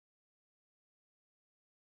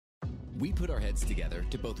We put our heads together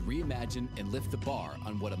to both reimagine and lift the bar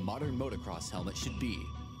on what a modern motocross helmet should be.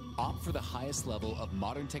 Opt for the highest level of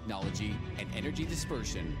modern technology and energy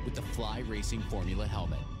dispersion with the Fly Racing Formula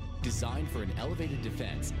helmet. Designed for an elevated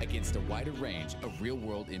defense against a wider range of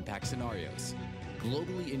real-world impact scenarios.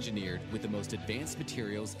 Globally engineered with the most advanced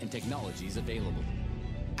materials and technologies available.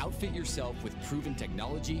 Outfit yourself with proven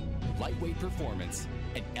technology, lightweight performance,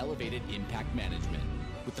 and elevated impact management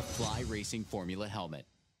with the Fly Racing Formula helmet.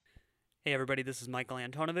 Hey everybody, this is Michael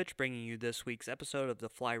Antonovich bringing you this week's episode of the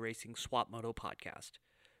Fly Racing Swap Moto podcast.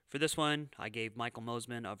 For this one, I gave Michael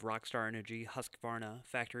Mosiman of Rockstar Energy Husqvarna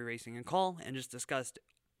Factory Racing a call and just discussed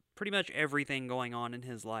pretty much everything going on in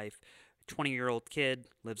his life. 20-year-old kid,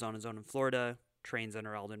 lives on his own in Florida, trains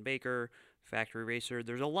under Aldon Baker, factory racer.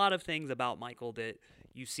 There's a lot of things about Michael that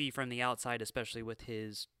you see from the outside, especially with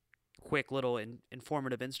his quick little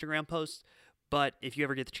informative Instagram posts. But if you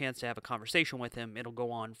ever get the chance to have a conversation with him, it'll go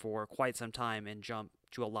on for quite some time and jump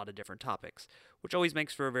to a lot of different topics, which always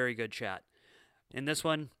makes for a very good chat. In this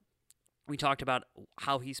one, we talked about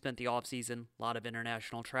how he spent the off-season, a lot of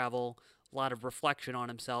international travel, a lot of reflection on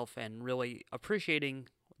himself, and really appreciating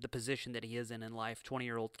the position that he is in life.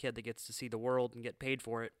 20-year-old kid that gets to see the world and get paid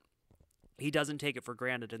for it. He doesn't take it for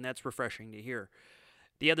granted, and that's refreshing to hear.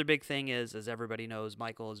 The other big thing is, as everybody knows,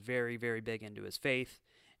 Michael is very, very big into his faith.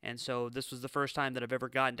 And so this was the first time that I've ever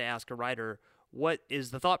gotten to ask a rider, what is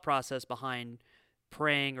the thought process behind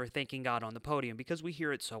praying or thanking God on the podium? Because we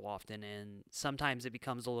hear it so often, and sometimes it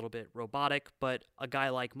becomes a little bit robotic, but a guy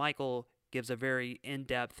like Michael gives a very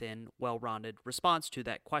in-depth and well-rounded response to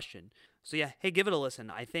that question. So yeah, hey, give it a listen.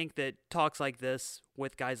 I think that talks like this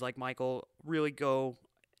with guys like Michael really go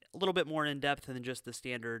a little bit more in-depth than just the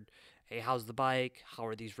standard, hey, how's the bike? How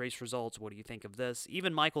are these race results? What do you think of this?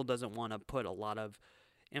 Even Michael doesn't want to put a lot of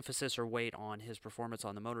emphasis or weight on his performance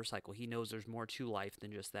on the motorcycle. He knows there's more to life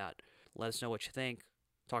than just that. Let us know what you think.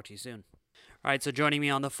 Talk to you soon. All right, so joining me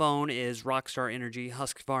on the phone is Rockstar Energy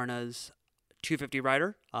Husqvarna's 250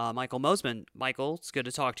 rider, Michael Mosiman. Michael, it's good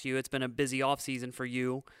to talk to you. It's been a busy off-season for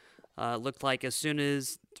you. Looked like as soon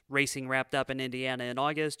as racing wrapped up in Indiana in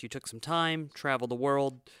August, you took some time, traveled the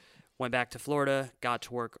world, went back to Florida, got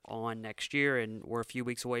to work on next year, and we're a few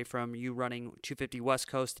weeks away from you running 250 West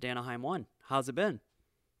Coast at Anaheim 1. How's it been?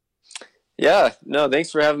 Yeah, no,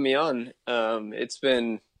 thanks for having me on. It's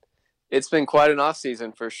been quite an off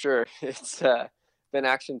season for sure. It's been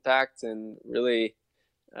action packed and really,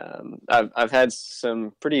 I've had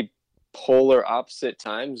some pretty polar opposite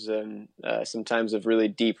times and some times of really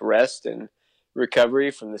deep rest and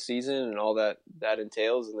recovery from the season and all that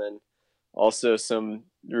entails, and then also some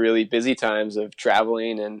really busy times of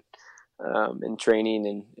traveling and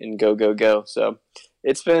training and go. So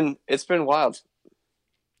it's been wild.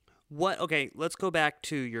 Okay, let's go back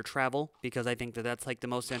to your travel, because I think that's like the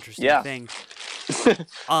most interesting thing.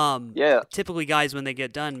 Typically guys, when they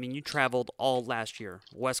get done, I mean, you traveled all last year,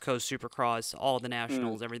 West Coast Supercross, all the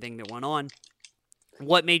nationals, everything that went on.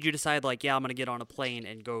 What made you decide, like, yeah, I'm going to get on a plane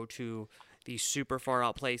and go to these super far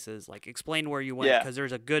out places? Like, explain where you went, because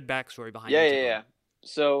there's a good backstory behind it. Yeah.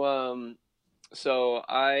 So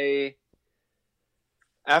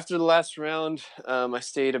after the last round, I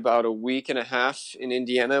stayed about a week and a half in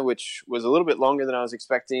Indiana, which was a little bit longer than I was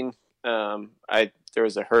expecting. There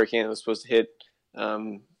was a hurricane that was supposed to hit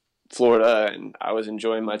Florida, and I was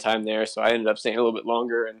enjoying my time there, so I ended up staying a little bit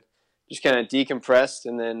longer and just kind of decompressed.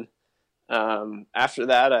 And then after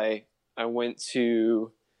that, I went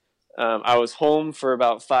to I was home for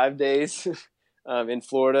about 5 days in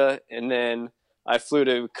Florida, and then I flew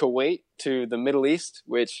to Kuwait, to the Middle East,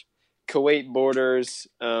 which Kuwait borders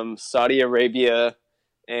Saudi Arabia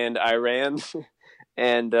and Iran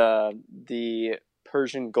and the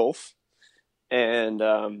Persian Gulf. And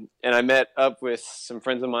I met up with some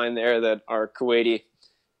friends of mine there that are Kuwaiti.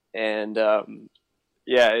 And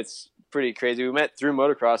it's pretty crazy. We met through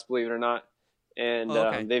motocross, believe it or not. And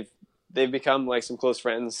they've become like some close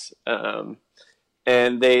friends. And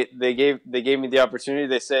they gave me the opportunity.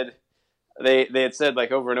 They said they had said,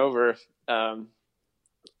 like, over and over,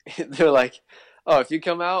 they're like, oh, if you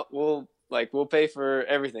come out, we'll pay for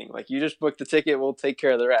everything. Like, you just book the ticket, we'll take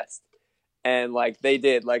care of the rest. And like, they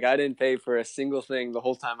did. Like, I didn't pay for a single thing the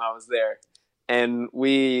whole time I was there. And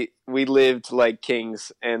we lived like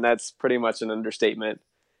kings, and that's pretty much an understatement.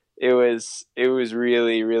 It was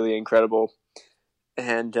really, really incredible.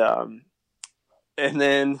 And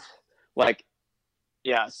then, like,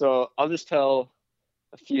 yeah, so I'll just tell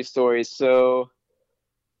a few stories. So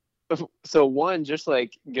one, just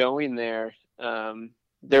like going there,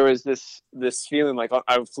 there was this feeling like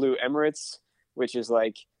I flew Emirates, which is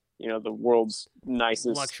like, the world's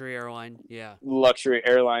nicest luxury airline. Yeah. luxury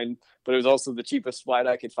airline, but it was also the cheapest flight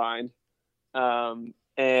I could find. And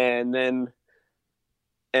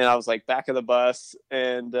I was like back of the bus,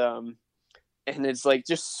 and it's like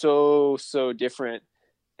just so different.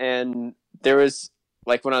 And there was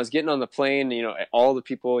like, when I was getting on the plane, all the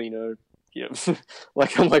people,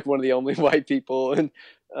 like I'm like one of the only white people, and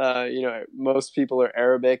most people are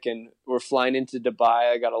Arabic, and we're flying into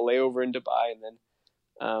Dubai. I got a layover in Dubai, and then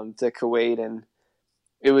to Kuwait, and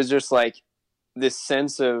it was just like this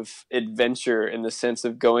sense of adventure and the sense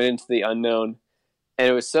of going into the unknown, and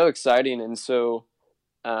it was so exciting and so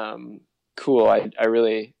cool. I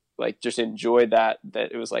really like just enjoyed that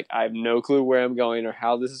it was like, I have no clue where I'm going or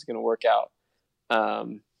how this is going to work out.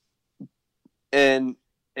 And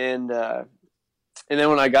then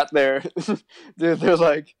when I got there, dude,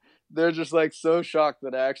 they're just like so shocked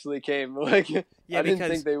that I actually came. Like, Yeah, I didn't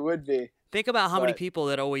think they would be. Think about how many people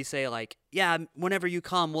that always say like, yeah, whenever you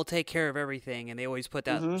come, we'll take care of everything. And they always put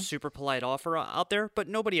that super polite offer out there, but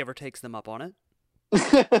nobody ever takes them up on it.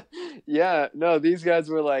 Yeah, no, these guys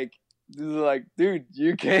were like, dude,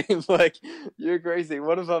 you came, like, you're crazy.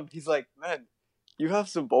 One of them, he's like, man, you have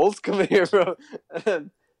some bowls coming here, bro.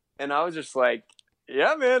 And I was just like,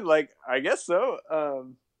 yeah, man, like, I guess so.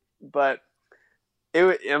 But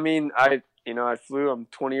I flew, I'm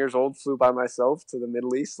 20 years old, flew by myself to the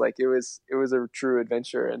Middle East. Like, it was a true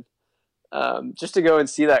adventure. And just to go and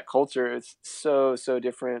see that culture, it's so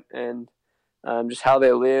different. And just how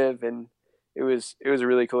they live, and it was a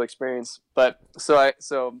really cool experience. But so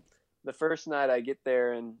the first night I get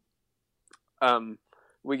there, and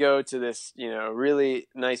we go to this, really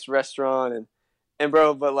nice restaurant, and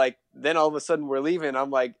bro, but like, then all of a sudden we're leaving.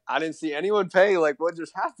 I'm like, I didn't see anyone pay. Like, what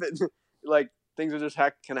just happened? Like, things were just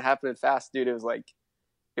kind of happening fast, dude. It was like,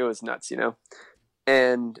 it was nuts,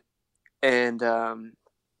 and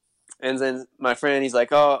then my friend, he's like,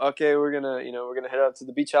 oh, okay, we're gonna head out to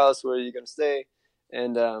the beach house. Where are you gonna stay?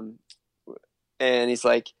 And he's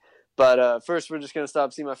like, but first we're just gonna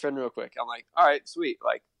stop, see my friend real quick. I'm like, all right, sweet.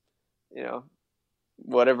 Like,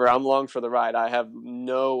 whatever. I'm along for the ride. I have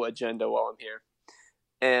no agenda while I'm here.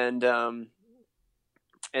 And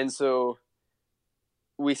so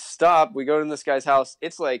we stop, we go to this guy's house.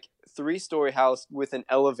 It's like 3-story house with an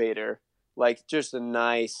elevator, like just a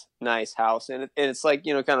nice house. And it's like,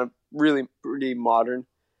 kind of really pretty modern.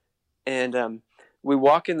 And we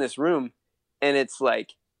walk in this room, and it's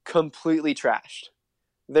like completely trashed.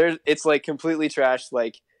 It's like completely trashed,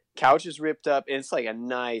 like couch is ripped up, and it's like a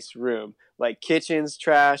nice room, like kitchen's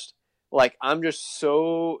trashed. Like, I'm just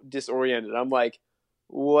so disoriented. I'm like,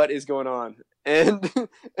 what is going on? And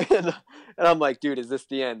I'm like, dude, is this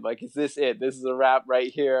the end? Like, is this it? This is a wrap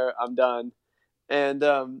right here. I'm done. And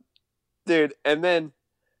dude, and then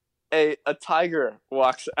a tiger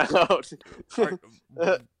walks out.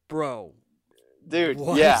 Bro. Dude,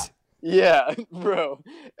 what? yeah, bro.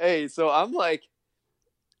 Hey, so I'm like,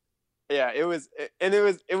 yeah, it was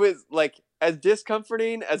like as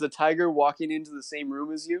discomforting as a tiger walking into the same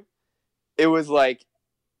room as you. It was like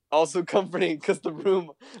also comforting because the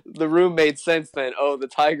room made sense then. Oh, the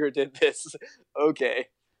tiger did this. Okay.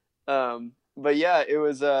 But yeah, it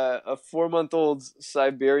was a 4-month-old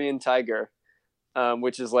Siberian tiger,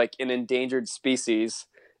 which is like an endangered species,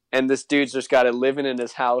 and this dude's just got it living in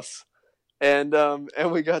his house, and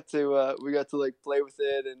we got to like play with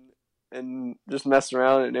it and just mess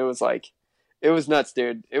around, and it was nuts,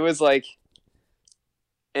 dude. It was like,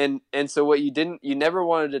 and so what you never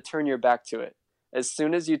wanted to turn your back to it. As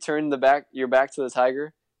soon as you turn your back to the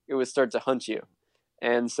tiger, it would start to hunt you.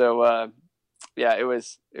 And so, yeah, it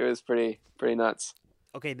was pretty nuts.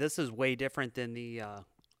 Okay, this is way different than the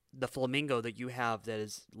flamingo that you have that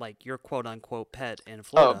is like your quote unquote pet in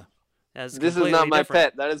Florida. Oh, this is not my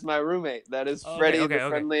pet. That is my roommate. That is Freddie, the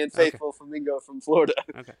friendly and faithful flamingo from Florida.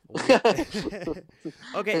 Okay.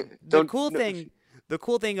 Okay. The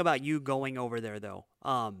cool thing about you going over there, though,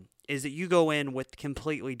 is that you go in with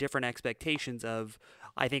completely different expectations of,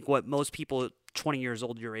 I think, what most people 20 years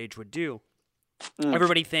old your age would do.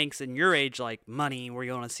 Everybody thinks in your age, like, money, we're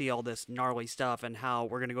going to see all this gnarly stuff and how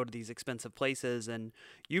we're going to go to these expensive places. And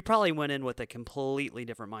you probably went in with a completely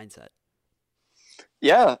different mindset.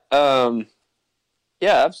 Yeah. Yeah,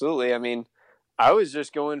 absolutely. I mean, I was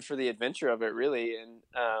just going for the adventure of it, really. And,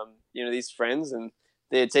 these friends, and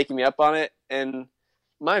they had taken me up on it. And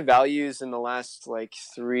my values in the last like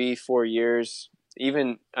 3-4 years,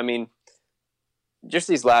 even, I mean, just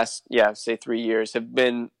these last, say 3 years, have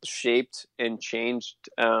been shaped and changed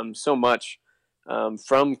so much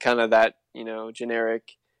from kind of that,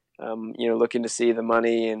 generic, looking to see the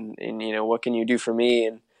money and what can you do for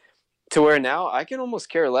me? to where now I can almost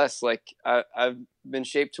care less. Like I've been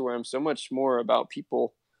shaped to where I'm so much more about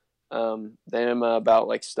people than I'm about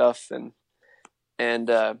like stuff and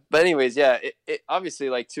but anyways, yeah, it obviously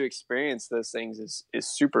like to experience those things is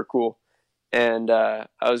super cool, and I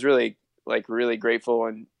was really really grateful,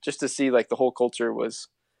 and just to see like the whole culture was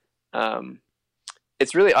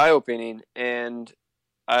it's really eye opening, and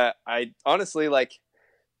I honestly like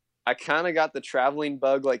I kind of got the traveling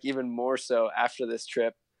bug like even more so after this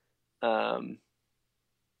trip.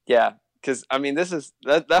 Yeah, because I mean, that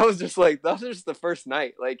was just like that was just the first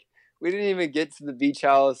night. Like we didn't even get to the beach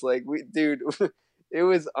house. Like dude, it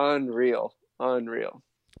was unreal, unreal.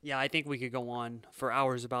 Yeah, I think we could go on for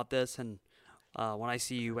hours about this, and when I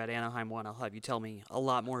see you at Anaheim 1, I'll have you tell me a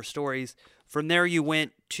lot more stories. From there, you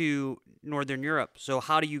went to Northern Europe. So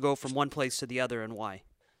how do you go from one place to the other, and why?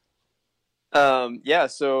 Yeah,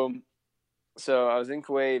 so I was in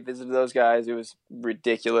Kuwait, visited those guys. It was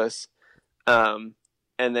ridiculous. And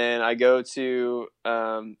then I go to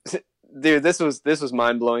dude, this was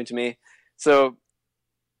mind blowing to me. So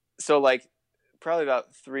like probably about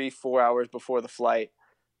 3-4 hours before the flight,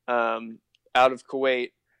 out of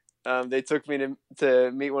Kuwait, they took me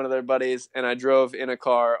to meet one of their buddies, and I drove in a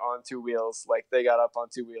car on 2 wheels. Like they got up on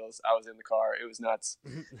 2 wheels, I was in the car. It was nuts.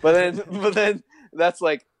 But then that's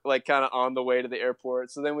like kind of on the way to the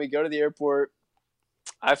airport. So then we go to the airport.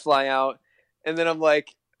 I fly out, and then I'm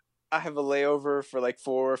like, I have a layover for like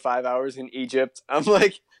 4 or 5 hours in Egypt. I'm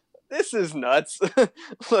like, this is nuts.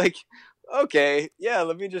 Like, okay, yeah,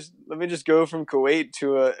 let me just go from Kuwait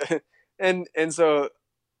to a and so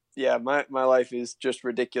yeah, my life is just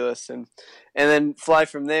ridiculous, and then fly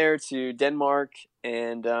from there to Denmark,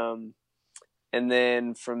 and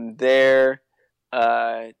then from there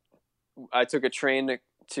I took a train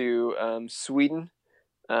to Sweden,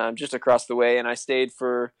 just across the way, and I stayed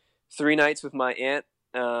for 3 nights with my aunt,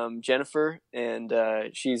 Jennifer, and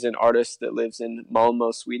she's an artist that lives in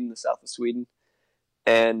Malmo, Sweden, the south of Sweden,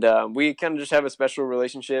 and we kind of just have a special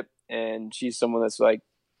relationship, and she's someone that's like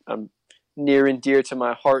near and dear to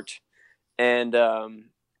my heart, and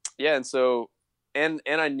yeah, and so and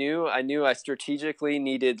I knew I strategically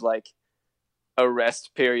needed like a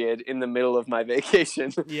rest period in the middle of my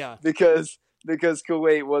vacation. Yeah. because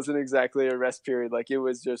Kuwait wasn't exactly a rest period. Like it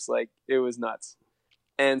was just like it was nuts.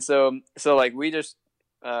 And so like we just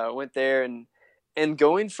went there, and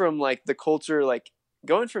going from like the culture, like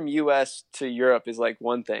going from US to Europe is like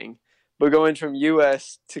one thing, but going from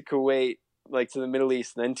US to Kuwait, like to the Middle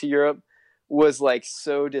East, then to Europe was like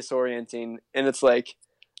so disorienting. And it's like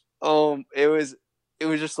it was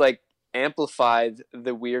just like amplified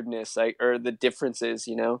the weirdness, like, or the differences,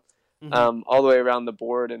 Mm-hmm. all the way around the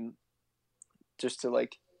board, and just to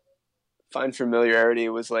like find familiarity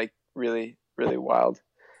was like really really wild.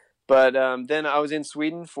 But then I was in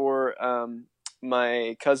Sweden for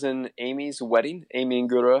my cousin Amy's wedding. Amy and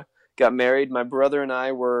Gura got married. My brother and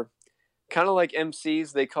I were kind of like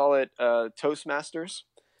MCs. They call it Toastmasters.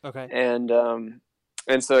 Okay.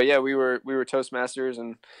 And so yeah, we were Toastmasters,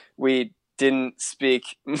 and we didn't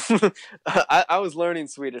speak. I was learning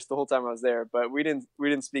Swedish the whole time I was there, but we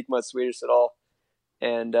didn't speak much Swedish at all.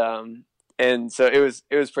 And so it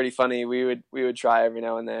was pretty funny. We would try every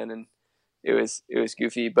now and then, and it was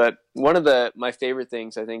goofy. But one of my favorite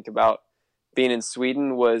things I think about being in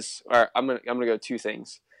Sweden was, or I'm gonna go 2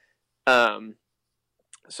 things.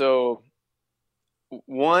 So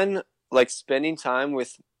one, like spending time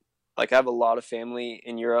with, like I have a lot of family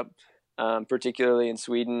in Europe, particularly in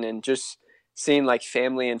Sweden, and just seeing like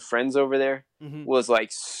family and friends over there Mm-hmm. was like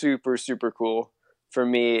super super cool for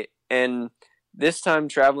me. And this time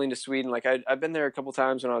traveling to Sweden, like I've been there a couple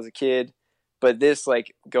times when I was a kid, but this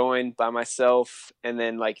like going by myself, and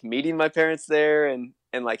then like meeting my parents there, and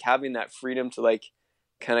like having that freedom to like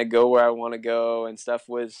kind of go where I want to go and stuff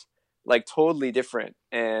was like totally different,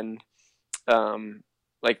 and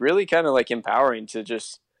like really kind of like empowering to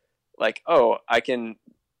just like, oh, I can,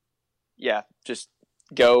 yeah, just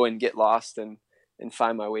go and get lost and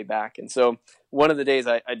find my way back. And so one of the days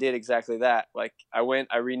I did exactly that. Like I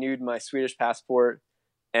renewed my Swedish passport,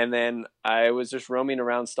 and then I was just roaming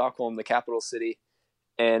around Stockholm, the capital city,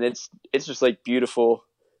 and it's just like beautiful.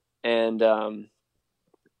 And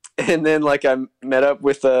and then like I met up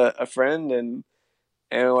with a friend, and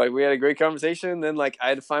like we had a great conversation. Then like I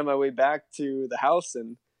had to find my way back to the house,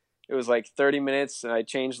 and it was like 30 minutes, and I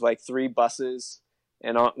changed like 3 buses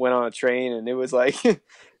and went on a train, and it was like it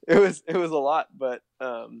was a lot, but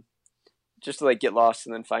just to like get lost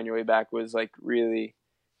and then find your way back was like really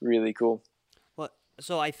really cool. Well,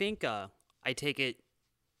 so I think I take it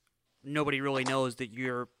nobody really knows that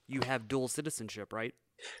you have dual citizenship, right?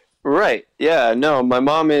 Right. Yeah. No, my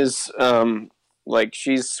mom is like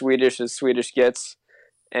she's Swedish as Swedish gets,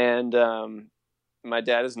 and my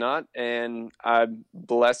dad is not, and I'm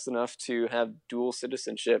blessed enough to have dual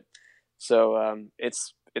citizenship. So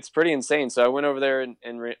it's pretty insane. So I went over there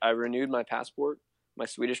and I renewed my passport, my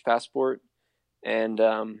Swedish passport, and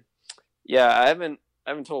yeah, I haven't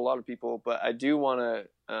told a lot of people, but I do want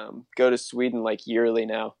to go to Sweden like yearly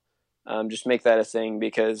now. Just make that a thing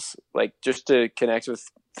because like just to connect with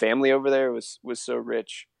family over there was so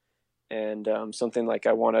rich and something like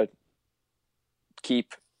I want to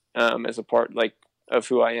keep as a part like of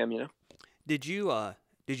who I am. Did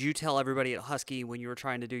you tell everybody at Husky when you were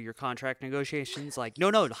trying to do your contract negotiations, like,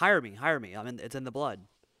 no, hire me. I mean, it's in the blood.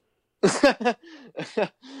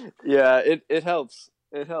 Yeah, it helps.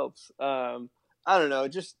 It helps. I don't know,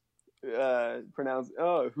 just pronounce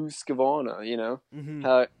Husqvarna, Mm-hmm.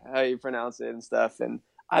 how you pronounce it and stuff. And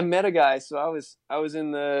I met a guy, so I was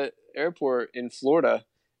in the airport in Florida,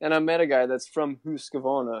 and I met a guy that's from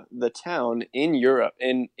Husqvarna, the town in Europe,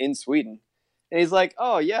 in Sweden. And he's like,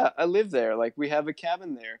 "Oh yeah, I live there. Like we have a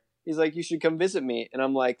cabin there." He's like, "You should come visit me." And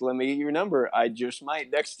I'm like, "Let me get your number. I just might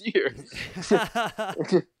next year."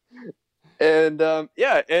 And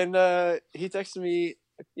yeah, and he texted me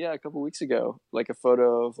a couple weeks ago, like a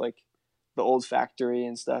photo of like the old factory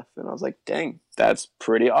and stuff, and I was like, "Dang, that's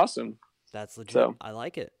pretty awesome." That's legit. So I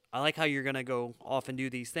like it. I like how you're gonna go off and do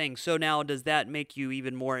these things. So now, does that make you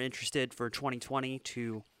even more interested for 2020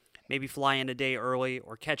 to maybe fly in a day early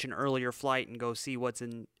or catch an earlier flight and go see what's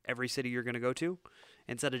in every city you're gonna go to,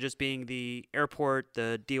 instead of just being the airport,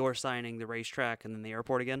 the dealer signing, the racetrack, and then the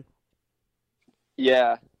airport again?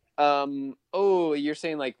 yeah, oh, you're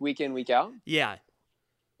saying like week in week out? Yeah.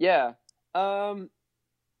 Yeah, um,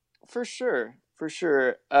 for sure, for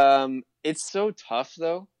sure. It's so tough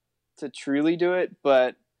though to truly do it,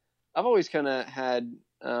 but I've always kind of had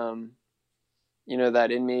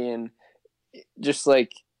that in me, and just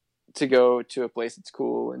like to go to a place that's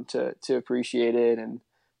cool and to appreciate it and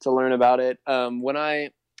to learn about it. When I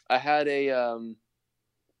had a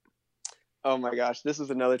oh my gosh, this was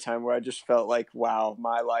another time where I just felt like, wow,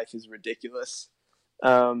 my life is ridiculous.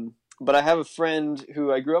 But I have a friend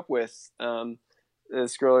who I grew up with,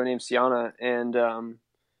 this girl named Sienna, and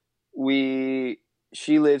we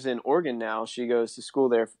she lives in Oregon now. She goes to school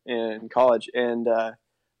there in college, and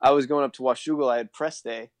I was going up to Washougal. I had press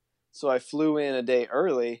day, so I flew in a day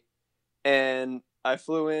early, and I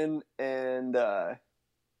flew in, and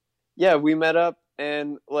yeah, we met up,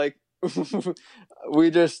 and like we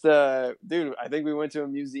just dude, I think we went to a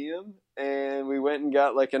museum, and we went and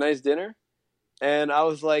got like a nice dinner. And I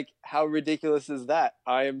was like, how ridiculous is that?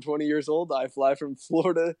 I am 20 years old. I fly from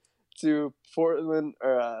Florida to Portland,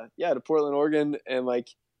 or to Portland, Oregon, and like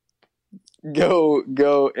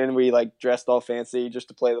go, and we like dressed all fancy just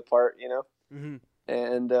to play the part. Mm-hmm.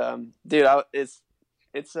 And dude,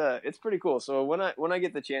 it's pretty cool. So when I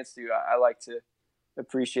get the chance to, I like to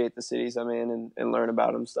appreciate the cities I'm in and learn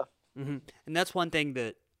about them stuff. Mm-hmm. And that's one thing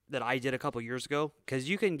that I did a couple years ago, because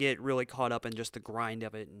you can get really caught up in just the grind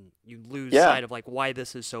of it, and you lose Yeah. sight of like why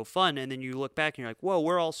this is so fun. And then you look back and you're like, whoa,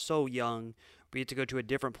 we're all so young. We get to go to a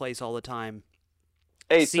different place all the time,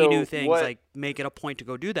 Hey, see new so things, what? like make it a point to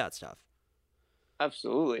go do that stuff.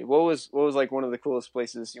 Absolutely. What was like one of the coolest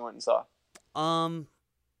places you went and saw? Um,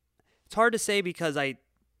 it's hard to say because I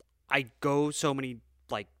go so many,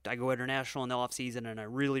 like I go international in the off season, and I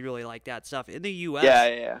really really like that stuff. In the Yeah, U.S.,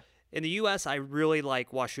 yeah, In the U.S., I really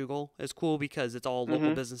like Washougal. It's cool because it's all yeah.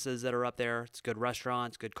 local businesses that are up there. It's good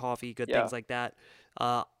restaurants, good coffee, good Yeah. things like that.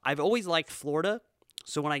 I've always liked Florida,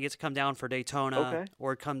 so when I get to come down for Daytona Okay.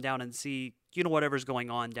 or come down and see whatever's going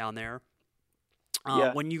on down there.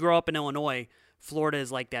 Yeah. When you grow up in Illinois, Florida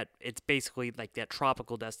is like that. It's basically like that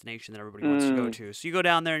tropical destination that everybody wants to go Mm. to. So you go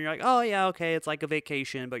down there and you're like, oh yeah, okay, it's like a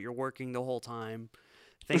vacation, but you're working the whole time.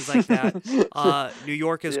 Things like that. New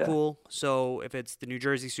York is Yeah. cool. So if it's the New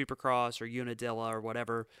Jersey Supercross or Unadilla or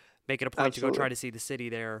whatever, make it a point to go try Absolutely. to see the city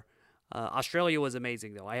there. Australia was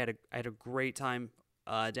amazing though. I had a great time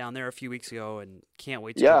down there a few weeks ago, and can't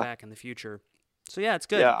wait to go Yeah. back in the future. So yeah, it's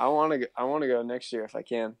good. Yeah. I want to go next year if I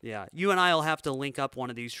can. Yeah, you and I will have to link up one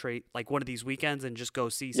of these one of these weekends and just go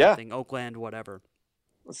see Yeah. something, Oakland, whatever.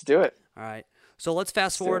 Let's do it. All right. So let's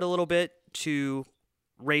fast Let's do forward it. a little bit to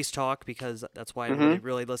race talk, because that's why everybody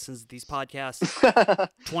really listens to these podcasts.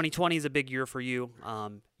 2020 is a big year for you.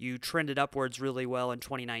 You trended upwards really well in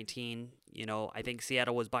 2019. I think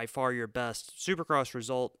Seattle was by far your best Supercross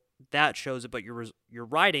result. That shows it, but your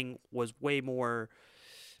riding was way more,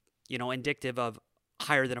 indicative of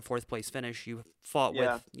higher than a fourth place finish. You fought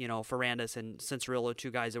Yeah. with, Ferrandis and Cincerillo,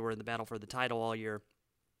 two guys that were in the battle for the title all year.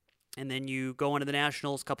 and then you go into the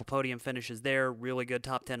Nationals, couple podium finishes there, really good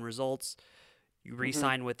top 10 results. You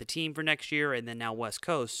re-sign with the team for next year, and then now West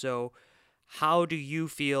Coast. So how do you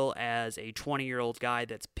feel as a 20-year-old guy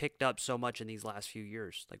that's picked up so much in these last few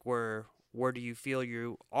years? Like, where do you feel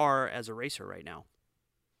you are as a racer right now?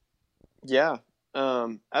 Yeah,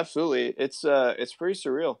 absolutely. It's pretty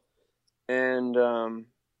surreal, and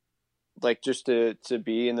like just to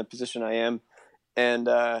be in the position I am, and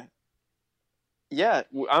yeah,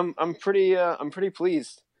 I'm pretty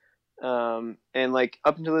pleased. And like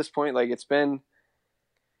up until this point, like it's been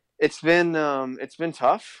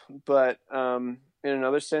tough, but in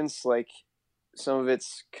another sense, like some of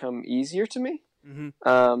it's come easier to me.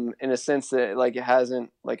 Mm-hmm. In a sense that like it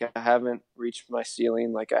hasn't, like I haven't reached my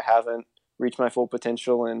ceiling, like I haven't reached my full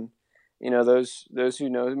potential, and those who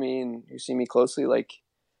know me and who see me closely, like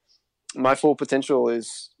my full potential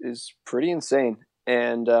is pretty insane,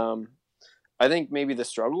 and I think maybe the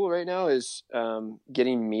struggle right now is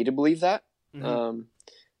getting me to believe that, Mm-hmm.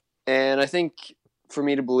 and I think for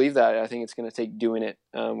me to believe that, I think it's going to take doing it,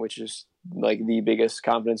 which is like the biggest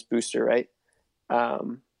confidence booster, right?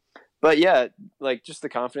 Um, but yeah, like just the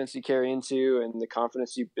confidence you carry into and the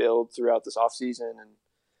confidence you build throughout this off season. And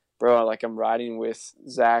bro, like I'm riding with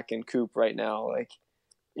Zach and Coop right now. Like,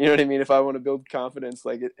 you know what I mean? If I want to build confidence,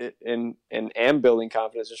 like and am building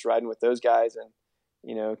confidence, just riding with those guys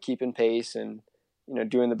and, keeping pace and,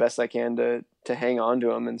 doing the best I can to hang on to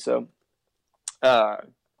them. And so, uh,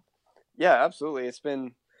 yeah, absolutely. It's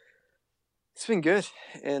been good.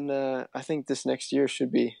 And, I think this next year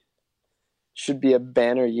should be a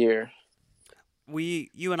banner year.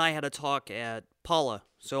 You and I had a talk at Paula,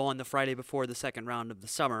 so on the Friday before the second round of the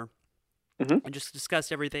summer, Mm-hmm. and just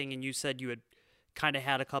discussed everything. And you said you had kind of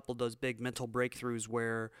had a couple of those big mental breakthroughs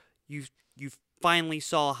where you finally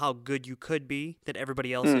saw how good you could be that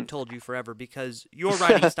everybody else had told you forever, because your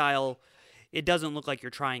riding style, it doesn't look like you're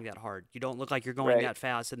trying that hard. You don't look like you're going Right. that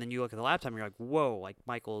fast, and then you look at the lap time, and you're like, whoa, like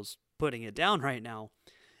Michael's putting it down right now.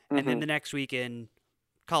 And then Mm-hmm. the next week in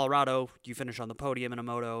Colorado, you finish on the podium in a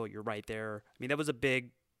moto. You're right there. I mean, that was a big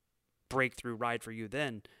breakthrough ride for you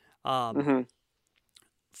then. Um, Mm-hmm.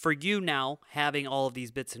 for you now, having all of these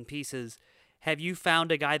bits and pieces, have you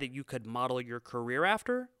found a guy that you could model your career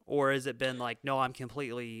after? Or has it been like, no, I'm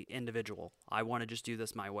completely individual. I want to just do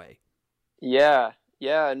this my way? Yeah.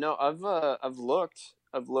 Yeah. No, I've looked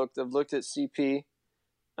at CP,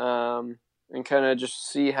 and kind of just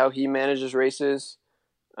see how he manages races,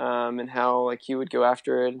 and how like he would go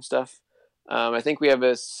after it and stuff. I think we have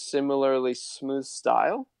a similarly smooth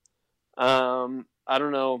style. I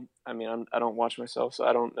don't know. I mean, I don't watch myself, so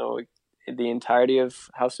I don't know the entirety of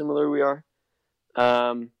how similar we are.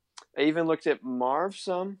 Um, I even looked at Marv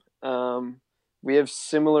some. We have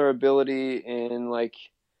similar ability in like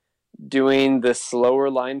doing the slower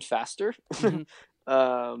line faster. Mm-hmm.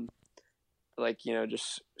 um, like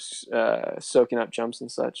just soaking up jumps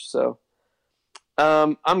and such. So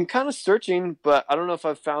I'm kind of searching, but I don't know if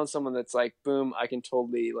I've found someone that's like, boom, I can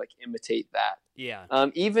totally like imitate that. Yeah.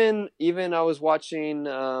 Even I was watching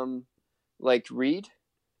like Reed,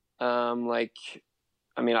 like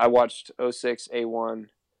I mean I watched '06 A1,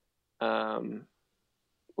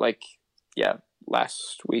 like yeah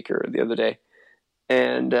last week or the other day,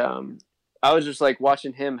 and I was just like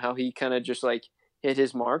watching him how he kind of just like hit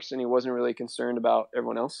his marks and he wasn't really concerned about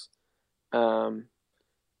everyone else, and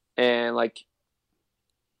like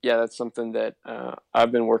yeah, that's something that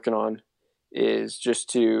I've been working on, is just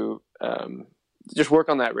to just work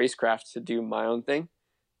on that racecraft to do my own thing.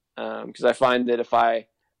 Because I find that if I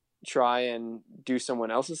try and do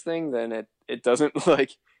someone else's thing, then it doesn't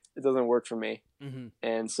like it doesn't work for me. Mm-hmm.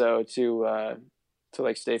 And so to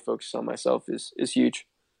like stay focused on myself is huge.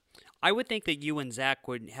 I would think that you and Zach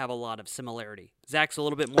would have a lot of similarity. Zach's a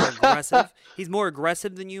little bit more aggressive. He's more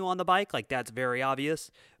aggressive than you on the bike. Like, that's very obvious.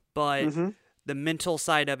 But Mm-hmm. the mental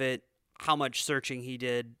side of it, how much searching he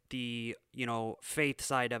did, the, faith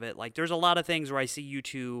side of it. Like, there's a lot of things where I see you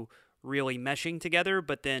two really meshing together,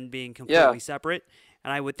 but then being completely separate.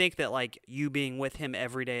 And I would think that, like, you being with him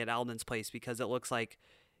every day at Alden's place, because it looks like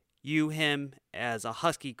you, him, as a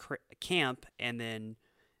Husky camp, and then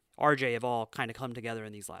RJ have all kind of come together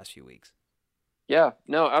in these last few weeks. Yeah,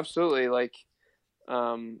 no, absolutely. Like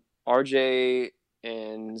RJ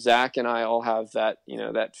and Zach and I all have that,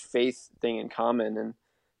 that faith thing in common.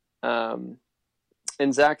 And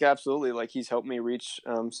Zach, absolutely, like he's helped me reach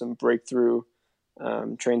some breakthrough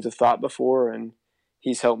trains of thought before, and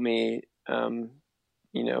he's helped me,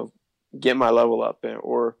 get my level up,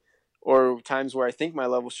 or times where I think my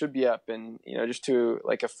level should be up, and just to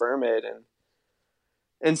like affirm it. And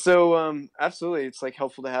And so, absolutely, it's like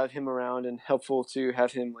helpful to have him around and helpful to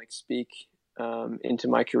have him like speak into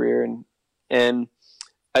my career. And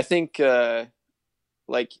I think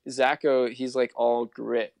like Zacho, he's like all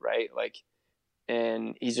grit, right? Like,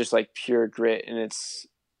 and he's just like pure grit. And it's,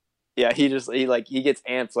 yeah, he gets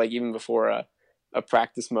amped like even before a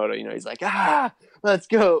practice moto, you know, he's like, let's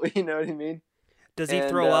go. You know what I mean? Does he And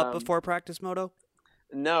throw up before practice moto?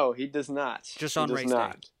 no, he does not. Just he on does race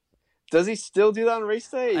not. day? Does he still do that on race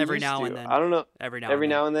day? Every now and then. I don't know. Every Every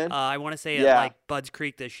now and then. I want to say Yeah. at like Bud's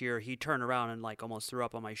Creek this year, he turned around and like almost threw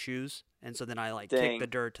up on my shoes, and so then I like Dang. kicked the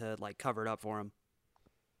dirt to like cover it up for him.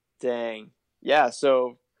 Dang. Yeah.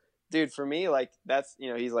 So, dude, for me, like that's,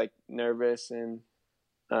 you know, he's like nervous and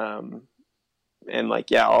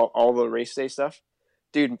like, yeah, all the race day stuff.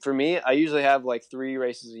 Dude, for me, I usually have like 3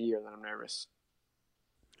 races a year that I'm nervous.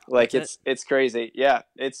 Like it's crazy. Yeah,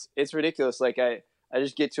 it's ridiculous. Like I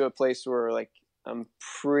just get to a place where like I'm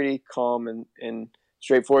pretty calm and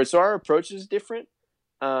straightforward. So our approach is different,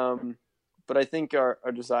 but I think our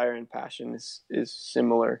desire and passion is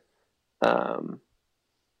similar.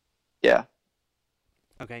 Yeah.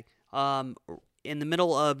 Okay. In the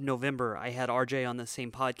middle of November, I had RJ on the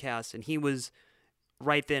same podcast, and he was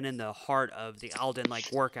right then in the heart of the Alden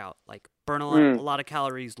like workout, like burn a lot of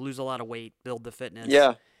calories, lose a lot of weight, build the fitness.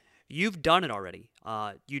 Yeah. You've done it already.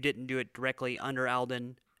 You didn't do it directly under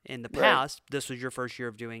Alden in the past. Right. This was your first year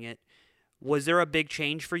of doing it. Was there a big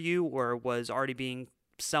change for you, or was already being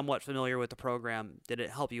somewhat familiar with the program, did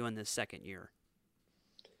it help you in this second year?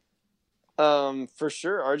 For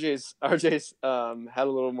sure. RJ's had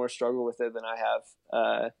a little more struggle with it than I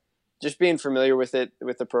have. Just being familiar with it,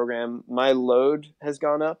 with the program, my load has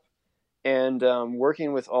gone up, and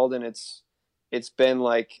working with Alden, it's been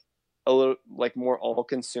like a little like more all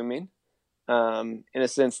consuming, in a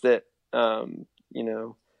sense that, you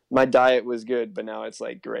know, my diet was good, but now it's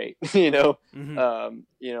like great, you know,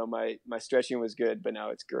 you know, my stretching was good, but now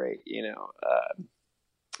it's great, you know,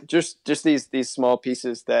 just these small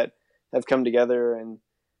pieces that have come together, and,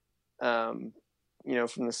 you know,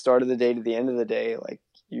 from the start of the day to the end of the day, like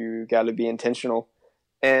you got to be intentional.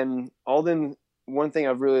 And Alden, one thing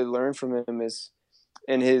I've really learned from him is,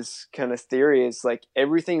 in his kind of theory, is like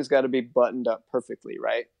everything's got to be buttoned up perfectly,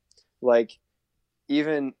 right? Like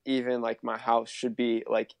even like my house should be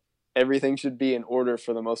like, everything should be in order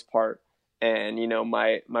for the most part. And, you know,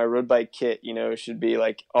 my road bike kit, you know, should be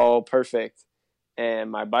like all perfect, and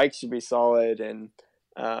my bike should be solid. And,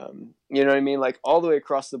 you know what I mean? Like all the way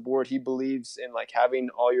across the board, he believes in like having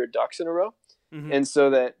all your ducks in a row. And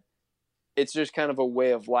so that it's just kind of a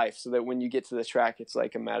way of life, so that when you get to the track, it's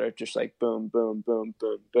like a matter of just like boom, boom, boom,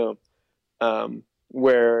 boom, boom,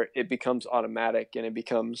 where it becomes automatic and it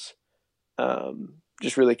becomes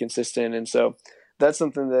just really consistent. And so that's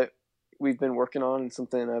something that we've been working on, and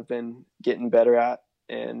something I've been getting better at.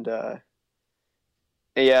 And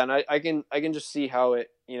yeah, and I can just see how it,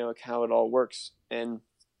 you know, how it all works. And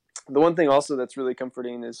the one thing also that's really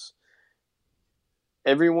comforting is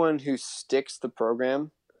everyone who sticks the program,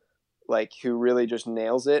 like who really just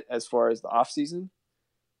nails it as far as the off season,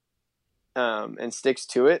 and sticks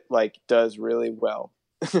to it, like does really well.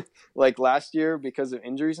 Like last year, because of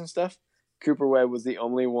injuries and stuff, Cooper Webb was the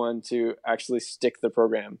only one to actually stick the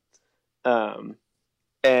program.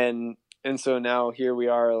 And so now here we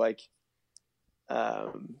are, like,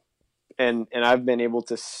 and I've been able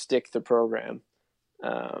to stick the program.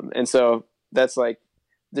 And so that's like,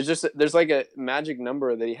 there's like a magic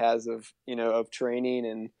number that he has of, you know, of training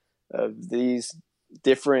and of these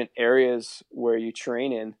different areas where you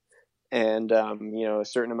train in, and, you know, a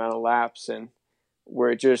certain amount of laps, and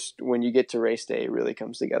where it just, when you get to race day, it really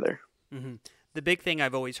comes together. The big thing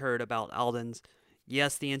I've always heard about Alden's,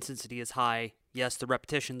 yes, the intensity is high. Yes, the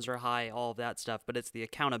repetitions are high, all of that stuff, but it's the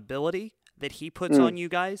accountability that he puts on you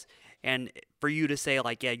guys. And for you to say,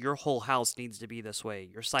 like, yeah, your whole house needs to be this way,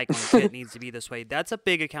 your cycling kit needs to be this way, that's a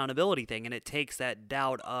big accountability thing. And it takes that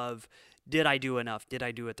doubt of, did I do enough? Did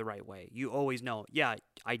I do it the right way? You always know, yeah,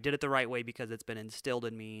 I did it the right way because it's been instilled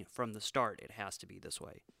in me from the start. It has to be this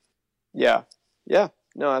way. Yeah. Yeah.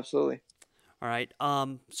 No, absolutely. All right.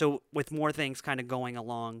 So with more things kind of going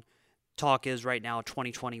along, talk is right now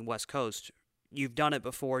 2020 West Coast. You've done it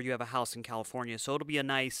before. You have a house in California, so it'll be a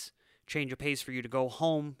nice change of pace for you to go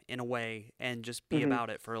home in a way and just be about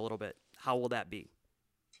it for a little bit. How will that be?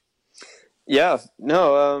 Yeah,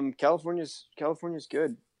 no, California's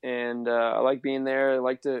good. And, I like being there.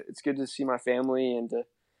 It's good to see my family and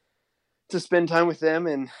to spend time with them.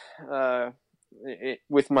 And,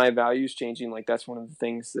 with my values changing, like that's one of the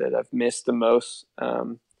things that I've missed the most.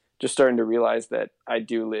 Just starting to realize that I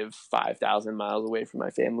do live 5,000 miles away from my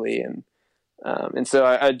family, and, And so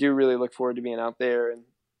I do really look forward to being out there, and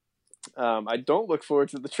I don't look forward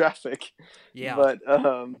to the traffic. Yeah.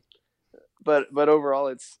 But overall,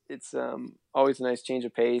 it's always a nice change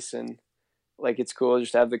of pace, and like it's cool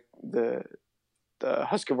just to have the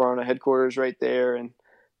Husqvarna headquarters right there, and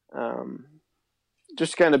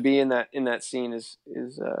just kind of be in that scene is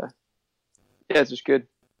it's just good.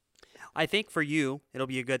 I think for you, it'll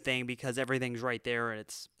be a good thing because everything's right there, and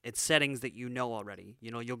it's settings that you know already.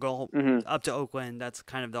 You know, you'll go up to Oakland. That's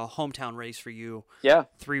kind of the hometown race for you. Yeah.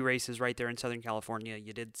 3 races right there in Southern California.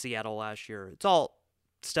 You did Seattle last year. It's all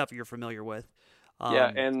stuff you're familiar with.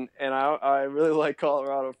 Yeah, and I really like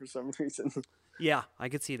Colorado for some reason. Yeah, I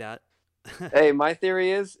could see that. Hey, my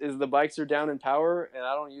theory is the bikes are down in power, and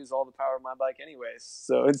I don't use all the power of my bike anyways,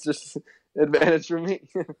 so it's just an advantage for me.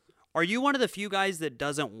 Are you one of the few guys that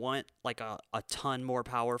doesn't want like a ton more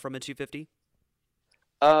power from a 250?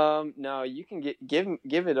 No, you can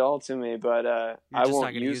give it all to me, but I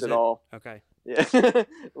won't use it all. Okay. Yeah.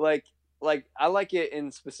 like I like it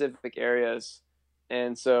in specific areas,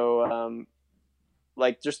 and so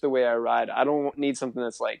like just the way I ride, I don't need something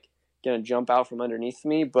that's like gonna jump out from underneath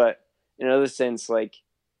me, but in another sense, like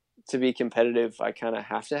to be competitive, I kind of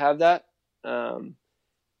have to have that. And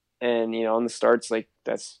you know, on the starts, like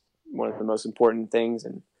that's one of the most important things,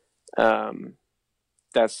 and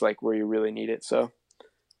that's like where you really need it. So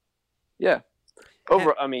yeah,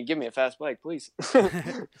 I mean, give me a fast bike, please.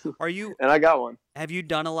 Are you? And I got one. Have you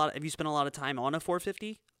spent a lot of time on a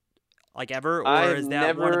 450, like ever, or is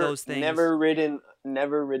that one of those things? Never ridden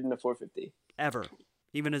a 450 ever,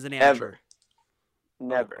 even as an amateur. Ever.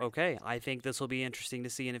 Never. Oh, okay, I think this will be interesting to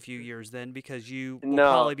see in a few years then, because you will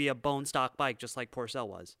probably be a bone stock bike just like Porcel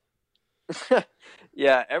was.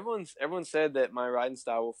 Yeah, everyone said that my riding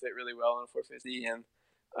style will fit really well on a 450, and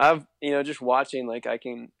I've just watching, like I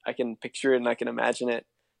can picture it and I can imagine it.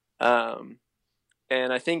 And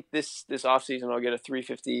I think this off season I'll get a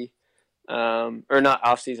 350, or not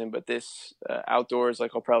off season, but this outdoors,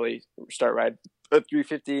 like I'll probably start riding a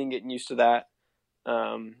 350 and getting used to that.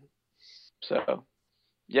 So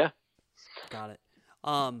yeah. Got it.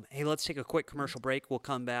 Hey, let's take a quick commercial break. We'll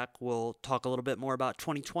come back. We'll talk a little bit more about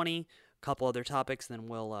 2020, a couple other topics, then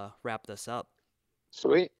we'll wrap this up.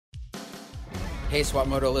 Sweet. Hey, Swap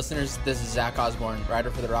Moto listeners, this is Zach Osborne, rider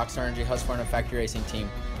for the Rockstar Energy Husqvarna Factory Racing Team.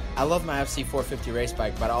 I love my FC450 race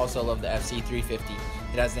bike, but I also love the FC350.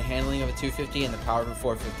 It has the handling of a 250 and the power of a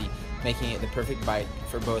 450, making it the perfect bike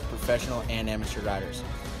for both professional and amateur riders.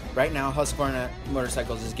 Right now, Husqvarna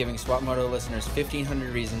Motorcycles is giving Swap Moto listeners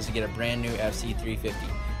 1,500 reasons to get a brand new FC350.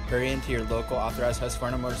 Hurry into your local authorized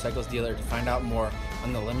Husqvarna Motorcycles dealer to find out more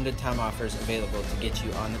on the limited time offers available to get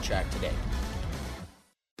you on the track today.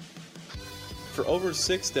 For over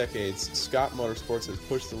 6 decades, Scott Motorsports has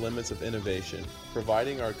pushed the limits of innovation,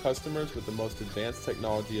 providing our customers with the most advanced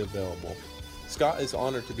technology available. Scott is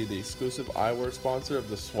honored to be the exclusive eyewear sponsor of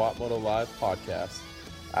the Swap Moto Live podcast.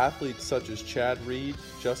 Athletes such as Chad Reed,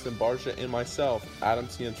 Justin Barcia, and myself, Adam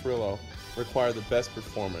Ciantrillo, require the best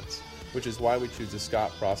performance, which is why we choose the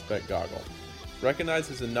Scott Prospect Goggle. Recognized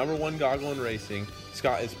as the #1 goggle in racing,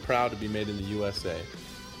 Scott is proud to be made in the USA.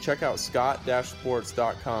 Check out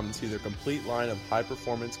scott-sports.com to see their complete line of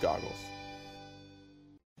high-performance goggles.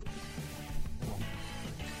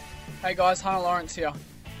 Hey guys, Hunter Lawrence here.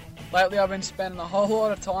 Lately I've been spending a whole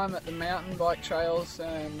lot of time at the mountain bike trails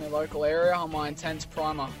in the local area on my Intense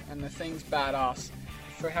Primer, and the thing's badass.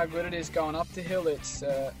 For how good it is going up the hill, it's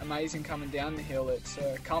amazing coming down the hill. It's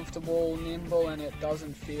comfortable, nimble, and it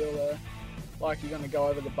doesn't feel like you're going to go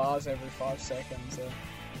over the bars every 5 seconds.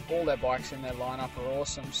 All their bikes in their lineup are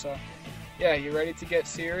awesome. So yeah, you ready to get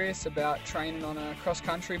serious about training on a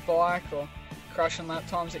cross-country bike or crushing lap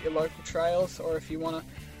times at your local trails, or if you want to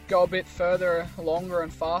go a bit further, longer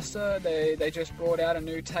and faster, they just brought out a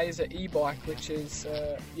new Taser e-bike, which is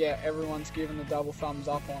everyone's given the double thumbs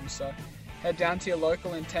up on. So head down to your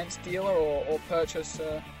local Intense dealer or purchase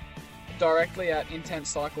directly at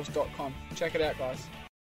intensecycles.com. Check it out, guys.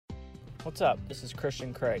 What's up? This is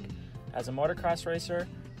Christian Craig. As a motocross racer,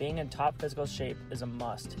 being in top physical shape is a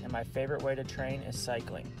must, and my favorite way to train is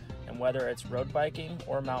cycling. And whether it's road biking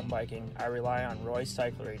or mountain biking, I rely on Roy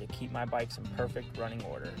Cyclery to keep my bikes in perfect running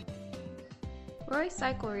order. Roy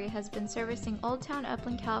Cyclery has been servicing Old Town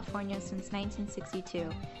Upland, California since 1962.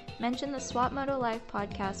 Mention the Swap Moto Live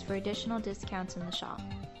podcast for additional discounts in the shop.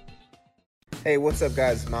 Hey, what's up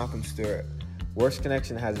guys? Malcolm Stewart. Works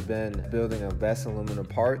Connection has been building the best aluminum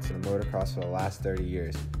parts in motocross for the last 30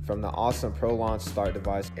 years. From the awesome Pro Launch start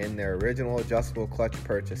device and their original adjustable clutch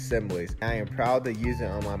perch assemblies, I am proud to use it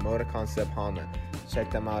on my Motoconcept Honda. Check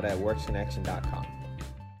them out at worksconnection.com.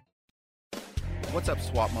 What's up,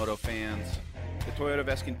 Swap Moto fans? The Toyota of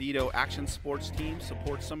Escondido Action Sports team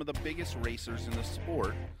supports some of the biggest racers in the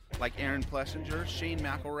sport, like Aaron Plessinger, Shane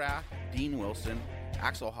McElrath, Dean Wilson,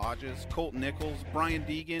 Axel Hodges, Colt Nichols, Brian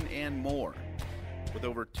Deegan, and more. With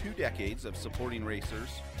over 2 decades of supporting racers,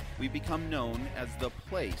 we've become known as the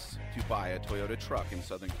place to buy a Toyota truck in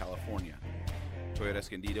Southern California. Toyota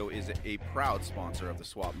Escondido is a proud sponsor of the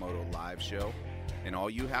Swap Moto Live Show, and all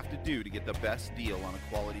you have to do to get the best deal on a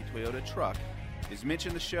quality Toyota truck is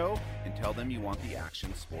mention the show and tell them you want the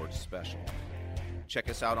Action Sports Special. Check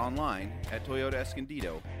us out online at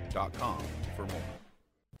toyotaescondido.com for more.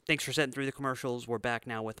 Thanks for sitting through the commercials. We're back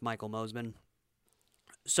now with Michael Mosman.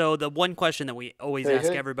 So the one question that we always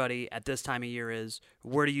ask everybody at this time of year is,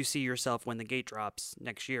 where do you see yourself when the gate drops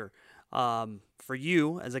next year? For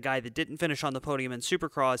you, as a guy that didn't finish on the podium in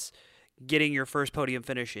Supercross, getting your first podium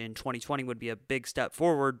finish in 2020 would be a big step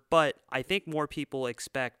forward, but I think more people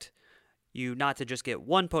expect you not to just get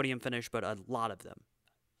one podium finish, but a lot of them.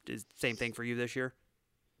 Is the same thing for you this year?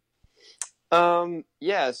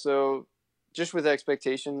 Yeah, so just with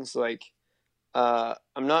expectations, like, I'm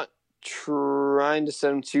not trying to set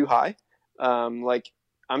them too high. Like,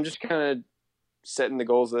 I'm just kind of setting the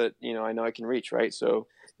goals that, I know I can reach, right? So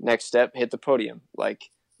next step, hit the podium. Like,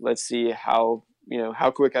 let's see how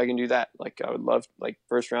quick I can do that. Like, I would love, like,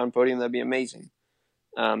 first round podium. That'd be amazing.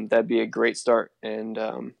 That'd be a great start. And,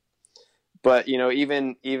 but,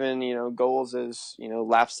 even goals as,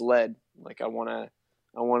 laps led, like I want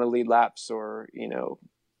to lead laps or,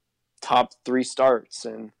 top 3 starts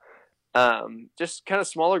and, just kind of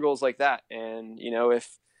smaller goals like that. And,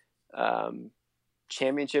 if,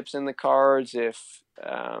 championships in the cards, if,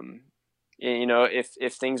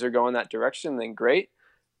 if things are going that direction, then great.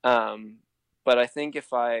 But I think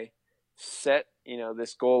if I set,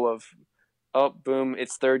 this goal of, oh, boom,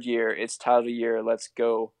 it's 3rd year, it's title year, let's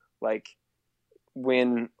go, like,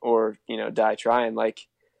 win or, die trying. Like,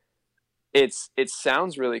 it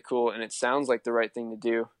sounds really cool and it sounds like the right thing to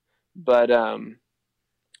do. But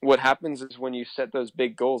what happens is when you set those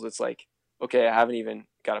big goals, it's like, okay, I haven't even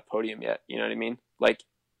got a podium yet. You know what I mean? Like,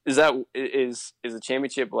 is a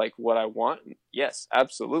championship like what I want? Yes,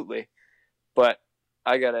 absolutely. But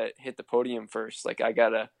I gotta hit the podium first. Like, I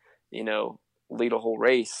gotta, lead a whole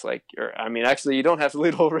race. Like, actually, you don't have to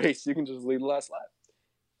lead a whole race. You can just lead the last lap.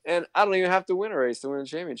 And I don't even have to win a race to win a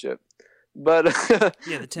championship. But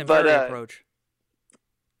yeah, the Tim Murray approach.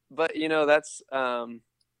 But that's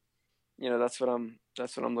that's what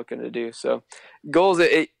I'm looking to do. So goals,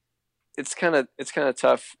 it's kind of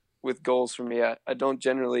tough with goals for me. I don't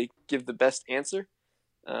generally give the best answer.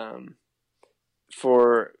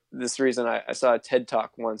 For this reason, I saw a TED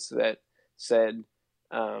Talk once that said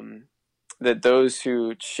that those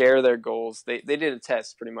who share their goals, they did a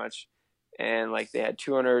test pretty much, and like they had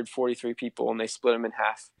 243 people and they split them in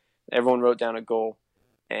half. Everyone wrote down a goal,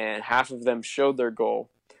 and half of them showed their goal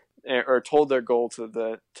or told their goal to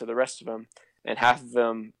the rest of them, and half of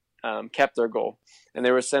them kept their goal. And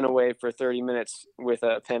they were sent away for 30 minutes with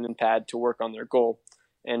a pen and pad to work on their goal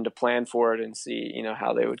and to plan for it and see,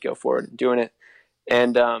 how they would go forward in doing it.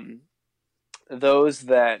 And those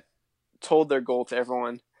that told their goal to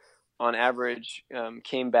everyone, on average,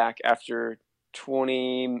 came back after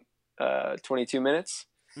 22 minutes.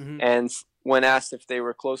 Mm-hmm. And when asked if they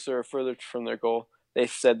were closer or further from their goal, they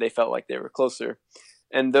said they felt like they were closer.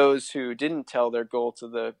 And those who didn't tell their goal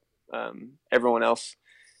to everyone else,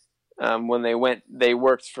 when they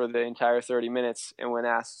worked for the entire 30 minutes. And when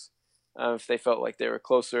asked if they felt like they were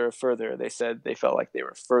closer or further, they said they felt like they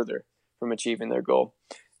were further from achieving their goal.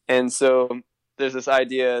 And so there's this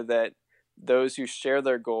idea that those who share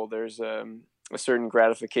their goal, there's a certain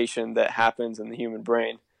gratification that happens in the human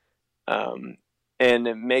brain. And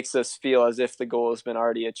it makes us feel as if the goal has been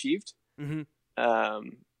already achieved. Mm-hmm. Oh,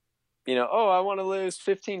 I want to lose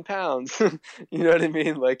 15 pounds. You know what I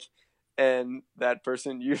mean? Like, and that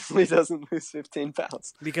person usually doesn't lose 15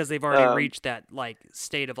 pounds. Because they've already reached that, like,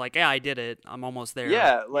 state of, like, yeah, I did it. I'm almost there.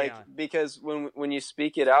 Yeah, because when you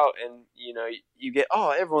speak it out and, you get,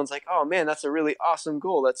 everyone's like, oh, man, that's a really awesome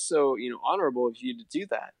goal. That's so, honorable of you to do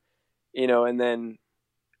that. And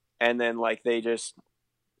then, like, they just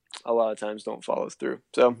a lot of times don't follow through.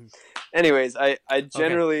 So anyways, I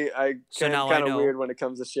generally, okay. I'm kind of weird when it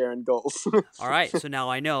comes to sharing goals. All right. So now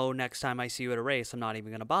I know next time I see you at a race, I'm not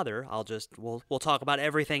even going to bother. We'll talk about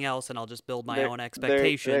everything else and I'll just build my own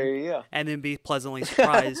expectation there you go. And then be pleasantly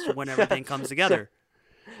surprised when everything comes together.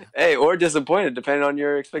 Hey, or disappointed depending on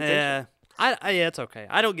your expectation. Yeah, it's okay.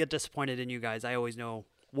 I don't get disappointed in you guys. I always know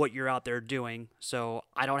what you're out there doing. So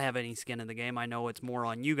I don't have any skin in the game. I know it's more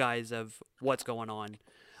on you guys of what's going on.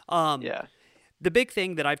 Yeah. The big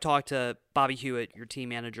thing that I've talked to Bobby Hewitt, your team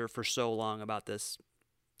manager, for so long about this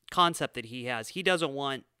concept that he has, he doesn't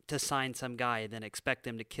want to sign some guy and then expect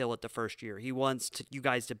him to kill it the first year. He wants you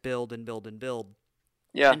guys to build and build and build.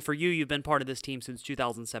 Yeah. And for you, you've been part of this team since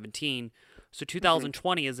 2017. So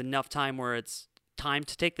 2020 is enough time where it's time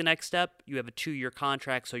to take the next step. You have a 2-year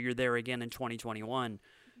contract, so you're there again in 2021.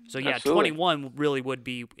 So yeah, Absolutely. 21 really would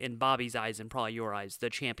be, in Bobby's eyes and probably your eyes, the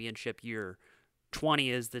championship year. 20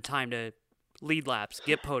 is the time to lead laps,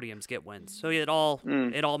 get podiums, get wins. So it all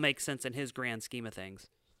makes sense in his grand scheme of things.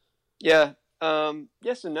 Yeah.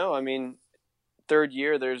 Yes and no. I mean, third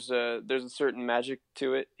year, there's a certain magic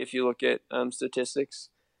to it if you look at statistics.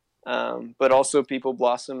 But also people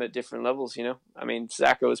blossom at different levels, you know. I mean,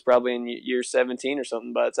 Zacho was probably in year 17 or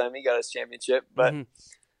something by the time he got his championship. But,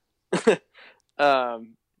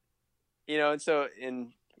 you know, and so,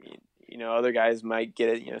 you know, other guys might get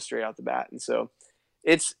it, you know, straight out the bat. And so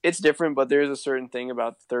it's different, but there's a certain thing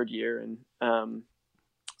about the third year. And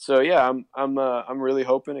so, yeah, I'm really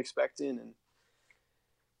hoping, expecting, and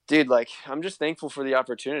dude, like, I'm just thankful for the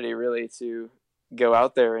opportunity really to go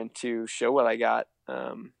out there and to show what I got.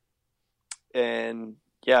 And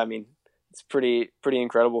yeah, I mean, it's pretty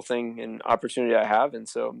incredible thing and opportunity I have. And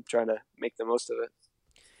so I'm trying to make the most of it.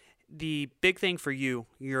 The big thing for you,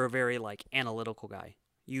 you're a very like analytical guy.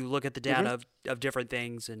 You look at the data of different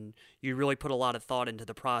things and you really put a lot of thought into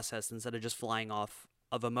the process instead of just flying off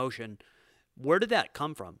of emotion. Where did that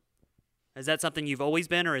come from? Is that something you've always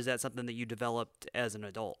been, or is that something that you developed as an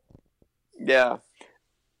adult? Yeah,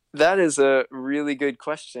 that is a really good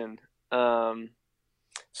question.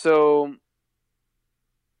 So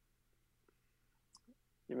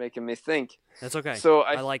you're making me think. That's okay. So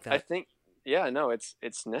I like that. I think, yeah, no, it's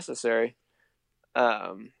necessary.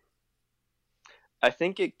 I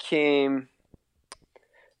think it came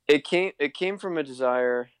from a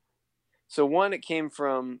desire. So one, it came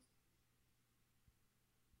from,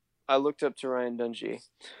 I looked up to Ryan Dungey.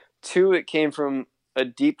 2, it came from a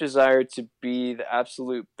deep desire to be the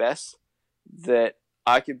absolute best that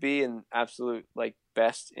I could be, and absolute like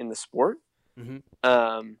best in the sport.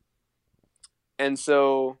 And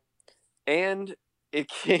so, and it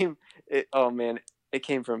came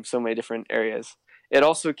from so many different areas. It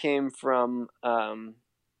also came from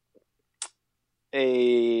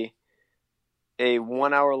a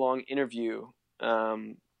 1 hour long interview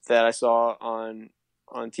that I saw on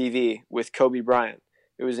TV with Kobe Bryant.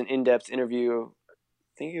 It was an in-depth interview.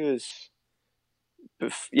 I think it was,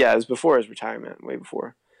 it was before his retirement, way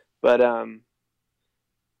before. But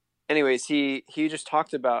anyways, he just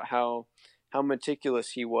talked about how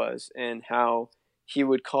meticulous he was and how he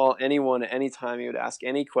would call anyone at any time. He would ask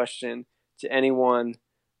any question to anyone.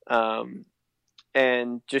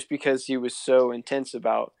 And just because he was so intense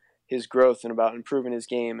about his growth and about improving his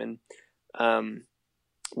game. And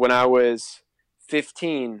when I was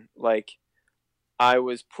 15, like, I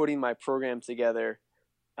was putting my program together,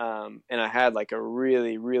 and I had like a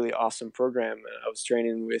really, really awesome program. I was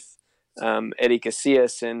training with Eddie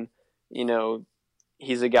Casillas, and you know,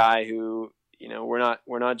 he's a guy who, you know, we're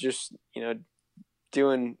not just, you know,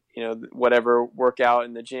 doing, you know, whatever workout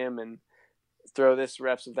in the gym and throw this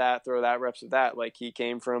reps of that, throw that reps of that. Like, he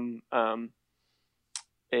came from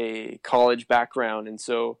a college background, and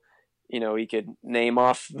so, you know, he could name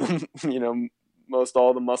off you know, most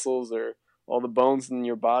all the muscles or all the bones in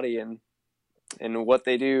your body and what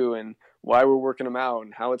they do and why we're working them out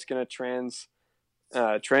and how it's going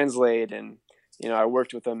to translate. And, you know, I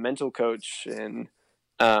worked with a mental coach, and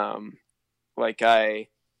I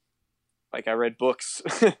read books.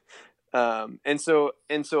 And so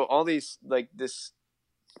all these, like, this,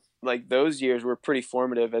 like, those years were pretty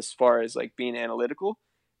formative as far as like being analytical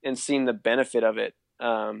and seeing the benefit of it.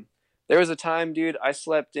 There was a time, dude, I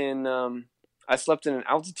slept in an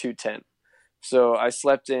altitude tent. So I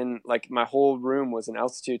slept in, like, my whole room was an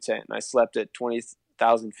altitude tent, and I slept at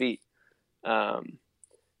 20,000 feet. And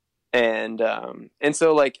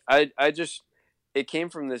so, like, I just, it came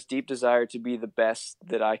from this deep desire to be the best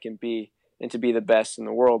that I can be and to be the best in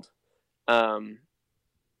the world. I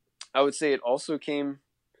would say it also came,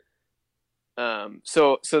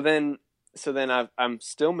 so then I'm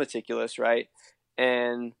still meticulous, right?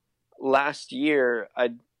 And last year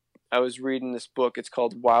I was reading this book. It's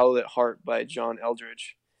called Wild at Heart by John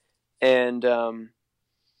Eldredge. And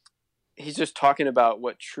he's just talking about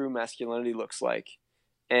what true masculinity looks like.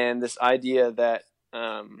 And this idea that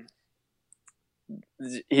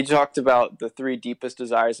he talked about the 3 deepest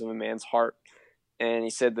desires of a man's heart. And he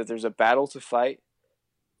said that there's a battle to fight,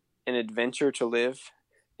 an adventure to live,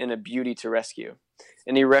 and a beauty to rescue.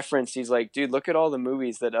 And he's like, dude, look at all the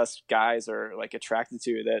movies that us guys are like attracted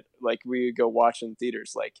to, that like we go watch in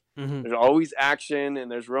theaters. Like there's always action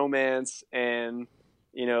and there's romance, and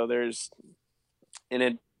you know,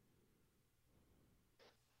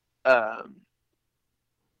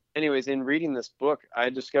 anyways, in reading this book, I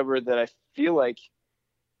discovered that I feel like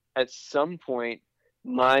at some point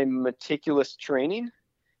my meticulous training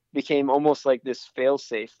became almost like this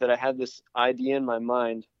fail-safe, that I had this idea in my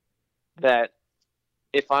mind that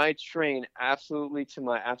if I train absolutely to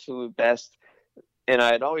my absolute best, and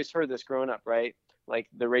I had always heard this growing up, right? Like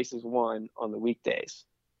the race is won on the weekdays,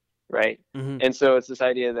 right? And so it's this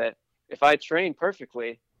idea that if I train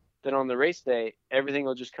perfectly, then on the race day, everything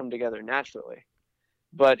will just come together naturally.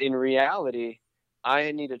 But in reality,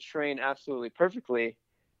 I need to train absolutely perfectly.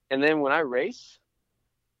 And then when I race,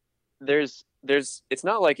 it's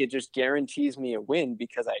not like it just guarantees me a win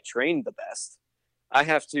because I trained the best. I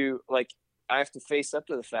have to face up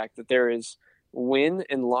to the fact that there is win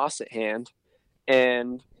and loss at hand,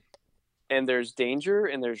 and there's danger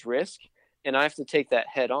and there's risk, and I have to take that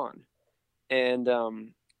head on. And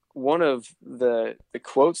one of the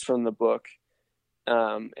quotes from the book,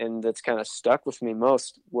 and that's kind of stuck with me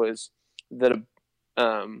most, was that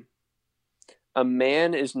a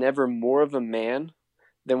man is never more of a man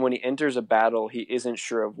than when he enters a battle he isn't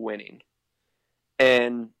sure of winning.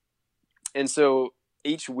 And so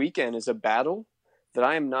each weekend is a battle that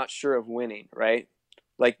I am not sure of winning, right?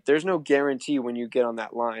 Like there's no guarantee when you get on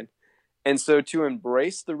that line. And so to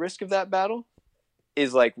embrace the risk of that battle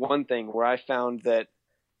is like one thing where I found that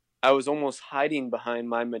I was almost hiding behind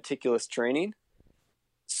my meticulous training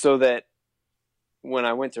so that when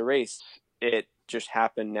I went to race, it just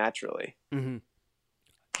happened naturally.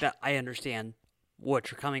 That I understand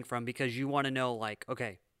what you're coming from, because you want to know, like,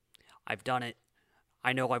 okay, I've done it.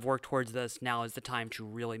 I know I've worked towards this. Now is the time to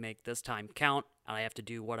really make this time count. And I have to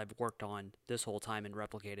do what I've worked on this whole time and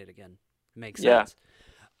replicate it again. It makes sense.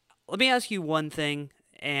 Let me ask you one thing.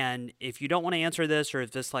 And if you don't want to answer this, or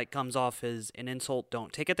if this like comes off as an insult,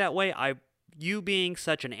 don't take it that way. You being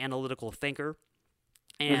such an analytical thinker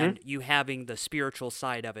and you having the spiritual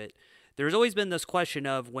side of it, there's always been this question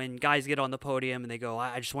of when guys get on the podium and they go,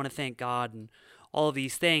 I just want to thank God and all of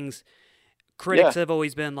these things. Critics have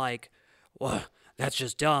always been like, well, that's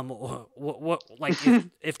just dumb. What like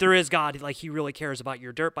if there is God, like he really cares about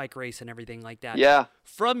your dirt bike race and everything like that. Yeah.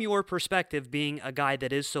 From your perspective, being a guy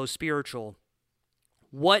that is so spiritual,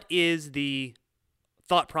 what is the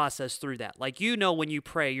thought process through that? Like, you know, when you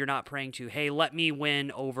pray, you're not praying to, hey, let me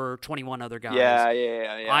win over 21 other guys.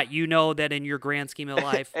 Yeah. You know that in your grand scheme of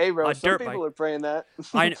life, hey, bro, some dirt people bike, are praying that.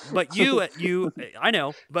 I know, but I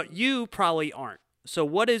know, but you probably aren't. So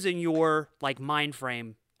what is in your like mind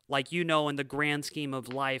frame, like, you know, in the grand scheme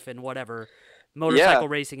of life and whatever, motorcycle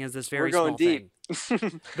racing is this very small thing.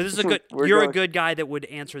 But this is a good. You're a good guy that would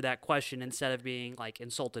answer that question instead of being like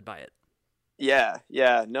insulted by it. Yeah,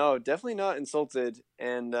 no, definitely not insulted,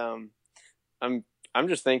 and I'm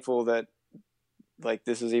just thankful that like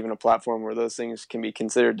this is even a platform where those things can be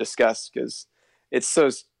considered discussed, because it's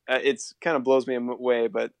kind of blows me away,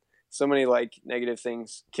 but so many like negative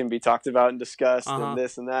things can be talked about and discussed and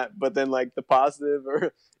this and that, but then like the positive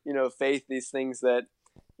or faith, these things that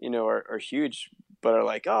are huge but are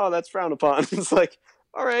like, oh, that's frowned upon. It's like,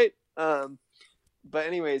 all right, but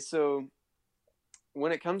anyway, so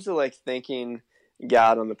when it comes to like thanking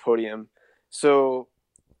God on the podium, so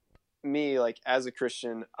me, like as a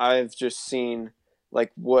Christian, I've just seen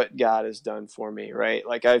like what God has done for me, right?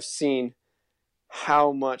 Like I've seen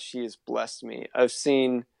how much he has blessed me. I've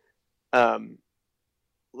seen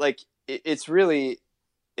like it's really,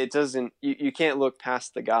 it doesn't, you can't look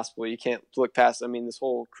past the gospel. You can't look past, I mean, this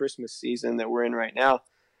whole Christmas season that we're in right now,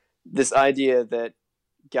 this idea that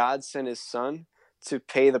God sent his son to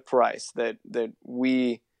pay the price that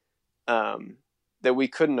we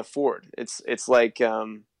couldn't afford. It's like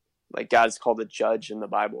God's called a judge in the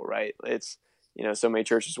Bible, right? It's, so many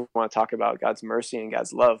churches want to talk about God's mercy and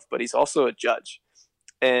God's love, but he's also a judge.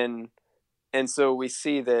 And so we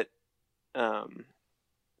see that at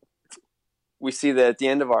the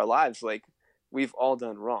end of our lives, like we've all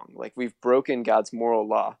done wrong. Like we've broken God's moral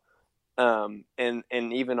law, and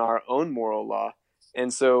even our own moral law.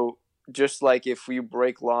 And so just like if we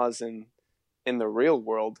break laws in the real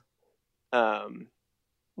world,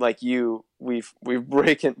 like we've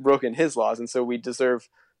broken his laws, and so we deserve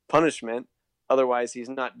punishment. Otherwise, he's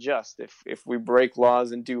not just. If we break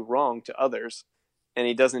laws and do wrong to others, and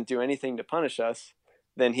he doesn't do anything to punish us,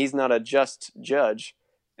 then he's not a just judge,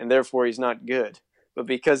 and therefore he's not good. But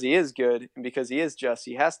because he is good and because he is just,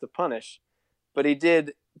 he has to punish. but he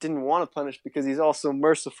didn't want to punish because he's also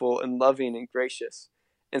merciful and loving and gracious.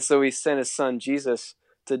 And so he sent his son Jesus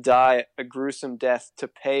to die a gruesome death to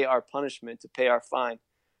pay our punishment, to pay our fine,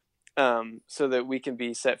 so that we can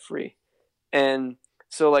be set free. And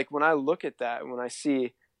so like when I look at that, when I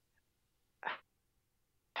see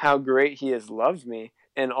how great he has loved me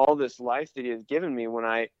and all this life that he has given me, when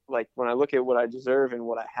I look at what I deserve and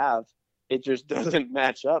what I have, it just doesn't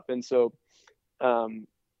match up. And so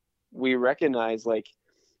we recognize like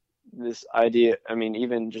this idea. I mean,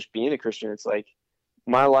 even just being a Christian, it's like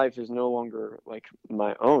my life is no longer like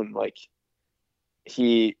my own. Like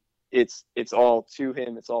it's all to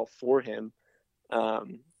him. It's all for him.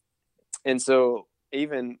 And so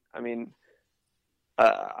even, I mean,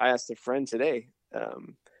 I asked a friend today,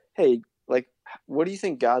 hey, like, what do you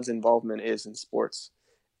think God's involvement is in sports?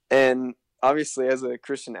 And obviously as a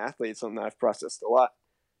Christian athlete, it's something that I've processed a lot.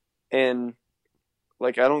 And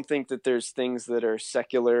like, I don't think that there's things that are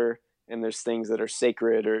secular and there's things that are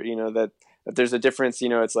sacred, or, you know, that there's a difference. You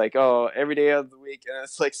know, it's like, oh, every day of the week, and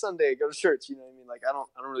it's like Sunday, go to church. You know what I mean? Like, I don't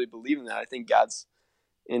really believe in that. I think God's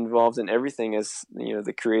involved in everything as, you know,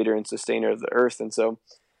 the creator and sustainer of the earth. And so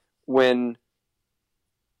when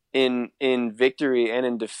in victory and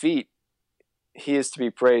in defeat, he is to be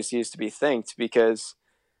praised, he is to be thanked, because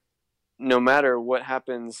no matter what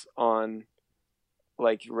happens on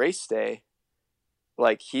like race day,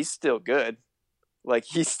 like he's still good. Like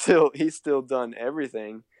he's still done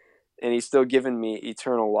everything, and he's still given me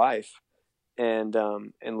eternal life and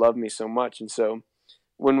loved me so much. And so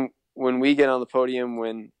when we get on the podium,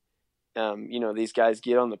 when you know, these guys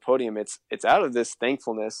get on the podium, it's out of this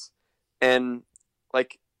thankfulness. And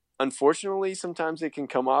like, unfortunately, sometimes it can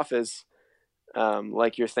come off as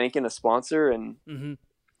like you're thanking a sponsor, and Mm-hmm.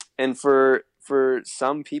 and for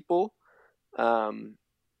some people,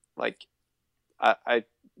 like I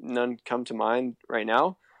none come to mind right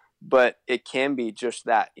now, but it can be just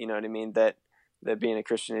that, you know what I mean? That being a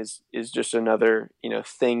Christian is just another, you know,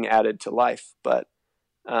 thing added to life. But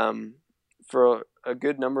for a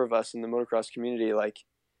good number of us in the motocross community, like,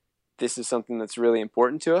 this is something that's really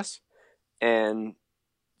important to us and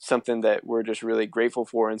something that we're just really grateful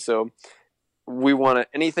for. And so we want to,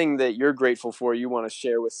 anything that you're grateful for, you want to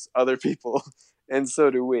share with other people. And so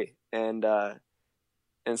do we. And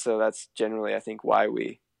so that's generally, I think, why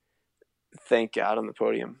we thank God on the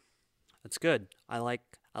podium. That's good. I like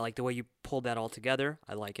the way you pulled that all together.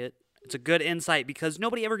 I like it. It's a good insight because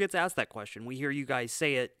nobody ever gets asked that question. We hear you guys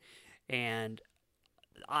say it, and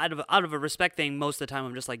out of a respect thing, most of the time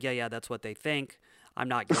I'm just like, yeah, that's what they think. I'm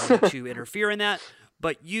not going to interfere in that.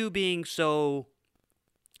 But you being so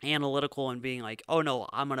analytical and being like, oh no,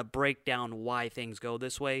 I'm going to break down why things go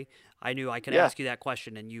this way, I knew I could ask you that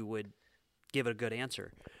question and you would give it a good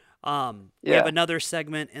answer. We have another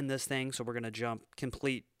segment in this thing, so we're going to jump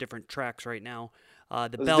complete different tracks right now.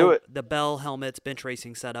 The Bell Helmets bench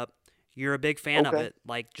racing setup. You're a big fan of it.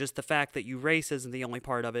 Like, just the fact that you race isn't the only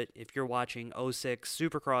part of it. If you're watching 06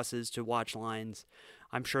 Supercrosses to watch lines,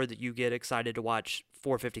 I'm sure that you get excited to watch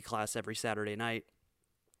 450 class every Saturday night.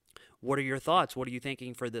 What are your thoughts? What are you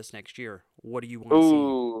thinking for this next year? What do you want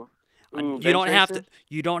to see?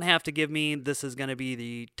 You don't have to give me this is going to be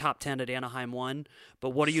the top 10 at Anaheim 1, but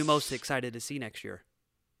what are you most excited to see next year?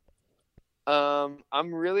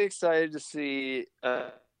 I'm really excited to see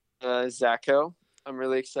Zacho. I'm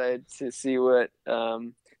really excited to see what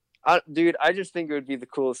I just think it would be the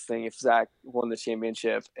coolest thing if Zach won the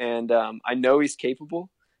championship. And I know he's capable.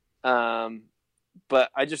 But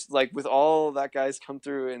I just, like, with all that guys come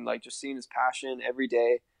through and, like, just seeing his passion every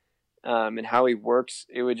day and how he works,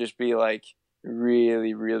 it would just be, like,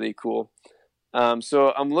 really, really cool.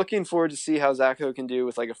 So I'm looking forward to see how Zacho can do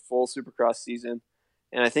with, like, a full Supercross season.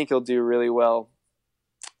 And I think he'll do really well.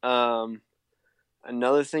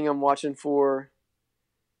 Another thing I'm watching for,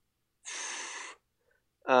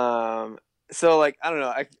 so, like, I don't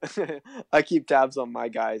know, I keep tabs on my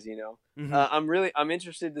guys, you know. Mm-hmm. I'm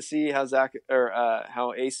interested to see how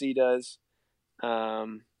how AC does.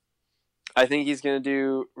 I think he's going to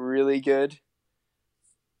do really good.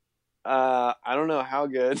 I don't know how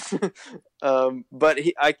good, but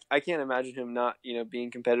I can't imagine him not, you know,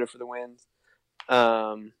 being competitive for the wins.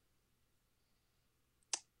 And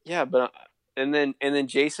then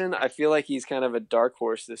Jason, I feel like he's kind of a dark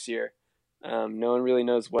horse this year. No one really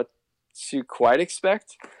knows what to quite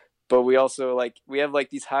expect, but we also we have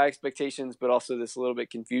these high expectations, but also this little bit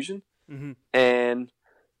confusion. Mm-hmm. And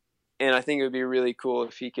I think it would be really cool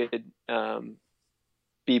if he could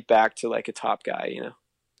be back to like a top guy, you know,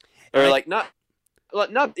 or not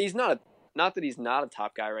that he's not a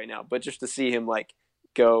top guy right now, but just to see him like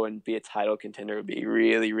go and be a title contender would be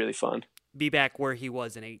really, really fun. be back where he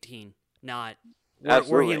was in 18, not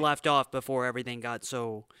where he left off before everything got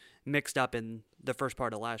so mixed up in the first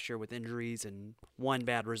part of last year with injuries and one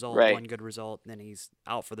bad result, one good result, and then he's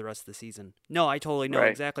out for the rest of the season. No, I totally know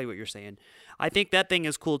exactly what you're saying. I think that thing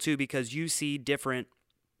is cool too because you see different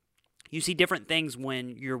things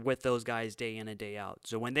when you're with those guys day in and day out.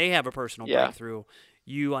 So when they have a personal breakthrough,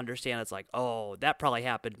 you understand it's like, oh, that probably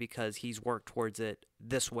happened because he's worked towards it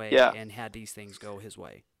this way and had these things go his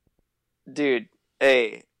way. Dude,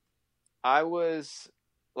 hey, I was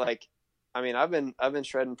like, I mean, I've been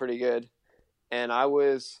shredding pretty good, and I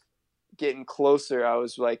was getting closer. I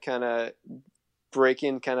was like kind of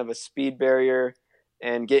breaking kind of a speed barrier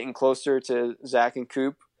and getting closer to Zach and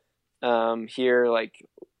Coop here like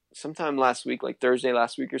sometime last week, like Thursday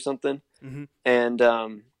last week or something. Mm-hmm.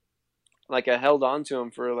 And like I held on to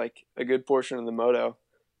him for like a good portion of the moto,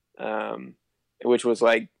 which was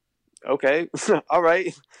like, okay, all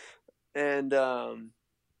right. And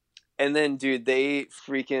then, dude, they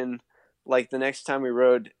freaking, like, the next time we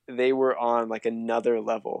rode, they were on, like, another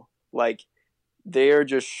level. Like, they are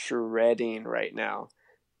just shredding right now.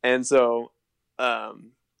 And so, yeah,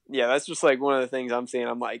 that's just, like, one of the things I'm seeing.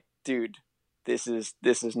 I'm like, dude, this is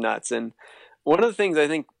nuts. And one of the things I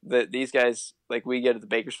think that these guys, like, we get at the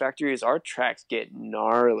Baker's Factory is our tracks get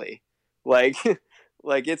gnarly. Like,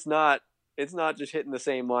 like it's not just hitting the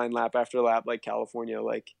same line lap after lap like California.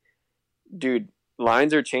 Like, dude,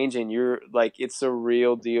 lines are changing. You're like, it's a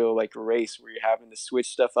real deal, like race where you're having to switch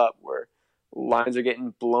stuff up, where lines are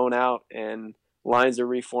getting blown out and lines are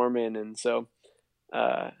reforming. And so,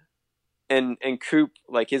 and Coop,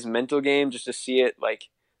 like his mental game, just to see it, like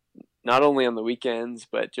not only on the weekends,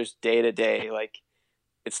 but just day to day, like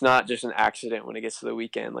it's not just an accident when it gets to the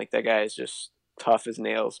weekend. Like that guy is just tough as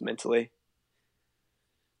nails mentally.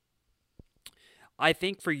 I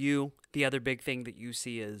think for you, the other big thing that you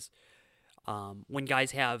see is, when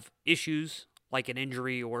guys have issues like an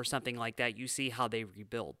injury or something like that, you see how they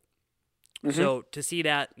rebuild. Mm-hmm. So to see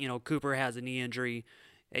that, you know, Cooper has a knee injury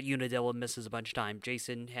at Unadilla, misses a bunch of time.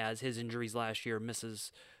 Jason has his injuries last year,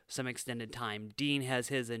 misses some extended time. Dean has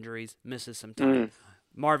his injuries, misses some time.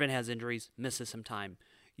 Marvin has injuries, misses some time.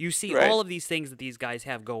 You see all of these things that these guys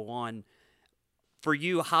have go on. For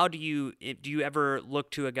you, how do you ever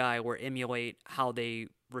look to a guy or emulate how they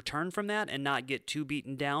return from that and not get too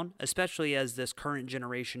beaten down, especially as this current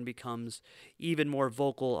generation becomes even more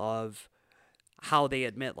vocal of how they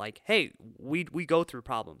admit, like, hey, we go through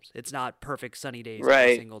problems. It's not perfect sunny days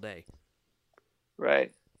every single day.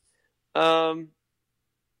 Right.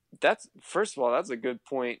 That's, first of all, that's a good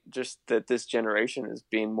point. Just that this generation is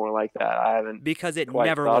being more like that. I haven't because it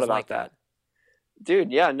never was like that.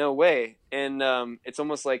 Dude, yeah, no way. And it's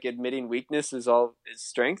almost like admitting weakness is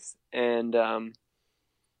strength, and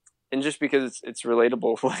just because it's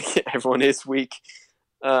relatable, like everyone is weak.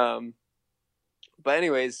 But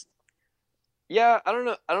anyways, yeah, I don't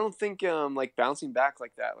know. I don't think like bouncing back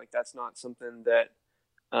like that, like that's not something that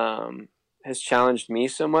has challenged me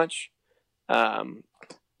so much.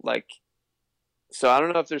 Like, so I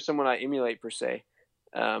don't know if there's someone I emulate per se.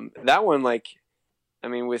 That one, like, I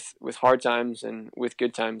mean, with hard times and with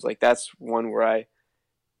good times, like that's one where I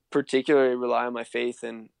particularly rely on my faith.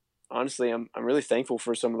 And honestly, I'm really thankful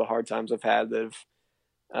for some of the hard times I've had that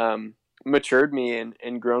have matured me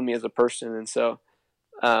and grown me as a person. And so,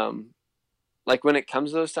 like when it comes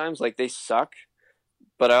to those times, like they suck,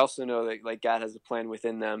 but I also know that like God has a plan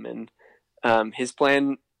within them, and His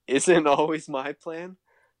plan isn't always my plan,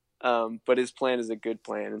 but His plan is a good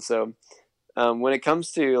plan. And so, when it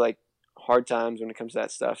comes to like hard times, when it comes to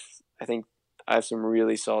that stuff, I think I have some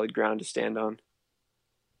really solid ground to stand on.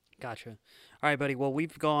 Gotcha. All right, buddy. Well,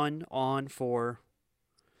 we've gone on for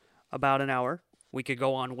about an hour. We could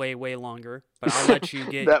go on way, way longer, but I'll let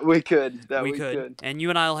you get... that we could. And you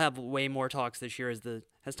and I will have way more talks this year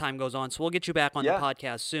as time goes on, so we'll get you back on the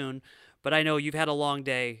podcast soon. But I know you've had a long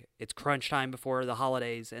day. It's crunch time before the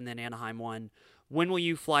holidays, and then Anaheim 1. When will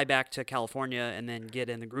you fly back to California and then get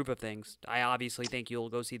in the groove of things? I obviously think you'll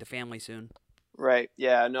go see the family soon. Right.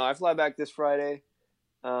 Yeah. No, I fly back this Friday.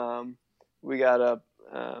 We got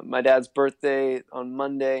my dad's birthday on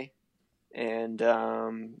Monday, and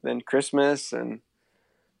then Christmas, and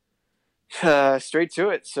straight to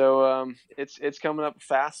it. So it's coming up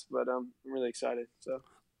fast, but I'm really excited. So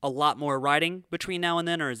a lot more riding between now and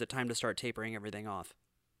then, or is it time to start tapering everything off?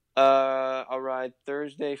 I'll ride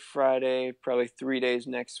Thursday, Friday, probably 3 days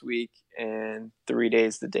next week, and 3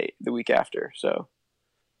 days the week after. So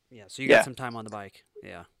yeah, so you got some time on the bike.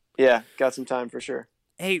 Yeah, got some time for sure.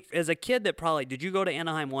 Hey, as a kid that did you go to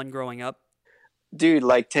Anaheim 1 growing up? Dude,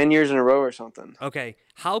 like 10 years in a row or something. Okay.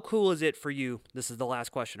 How cool is it for you? This is the last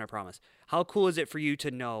question, I promise. How cool is it for you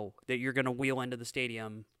to know that you're going to wheel into the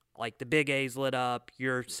stadium, like the big A's lit up,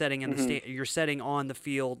 you're setting in the you're setting on the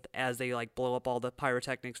field as they like blow up all the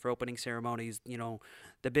pyrotechnics for opening ceremonies, you know,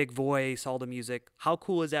 the big voice, all the music. How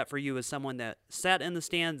cool is that for you as someone that sat in the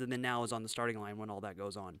stands and then now is on the starting line when all that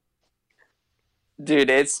goes on? Dude,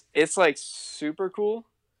 it's like super cool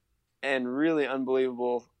and really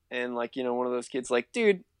unbelievable. And like, you know, one of those kids like,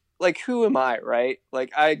 dude, like who am I, right?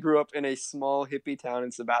 Like I grew up in a small hippie town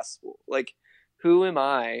in Sebastopol. Like who am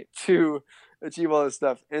I to achieve all this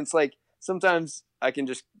stuff? And it's like sometimes I can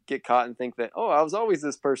just get caught and think that, oh, I was always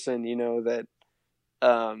this person, you know, that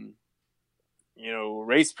you know,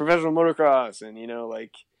 raced professional motocross and, you know,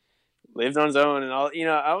 like lived on his own and all, you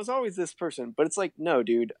know, I was always this person. But it's like, no,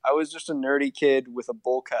 dude, I was just a nerdy kid with a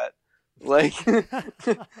bowl cut. Like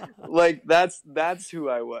like that's who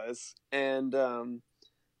I was. And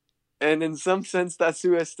in some sense that's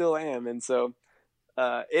who I still am. And so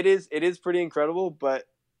it is pretty incredible, but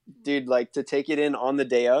dude, like to take it in on the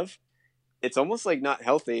day of, it's almost like not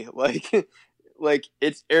healthy. Like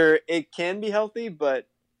it can be healthy, but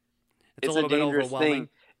it's a dangerous thing.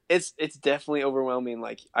 It's definitely overwhelming.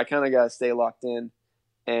 Like I kind of got to stay locked in,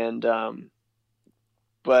 and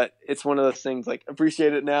but it's one of those things like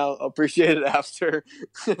appreciate it now, appreciate it after,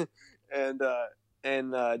 and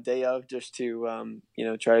day of just to you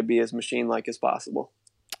know, try to be as machine like as possible.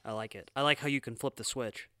 I like it. I like how you can flip the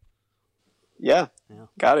switch. Yeah.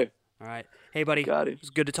 Got to. All right. Hey, buddy. Got it. It's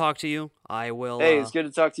good to talk to you. I will. Hey, it's good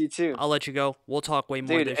to talk to you too. I'll let you go. We'll talk way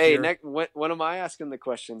more this year. Dude, hey, when am I asking the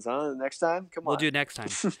questions, huh? Next time? Come on. We'll do it next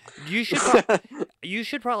time. You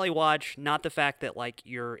should probably watch, not the fact that like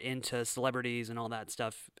you're into celebrities and all that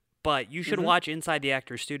stuff, but you should watch Inside the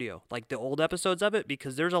Actors Studio, like the old episodes of it,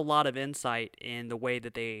 because there's a lot of insight in the way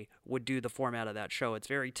that they would do the format of that show. It's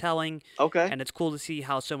very telling. Okay. And it's cool to see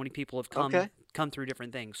how so many people have come through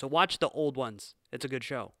different things. So watch the old ones. It's a good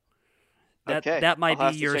show. That might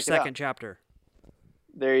be your second chapter.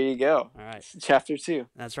 There you go. All right. Chapter 2.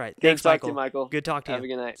 That's right. Good Thanks, to talk Michael. to you, Michael. Good talk to you. Have a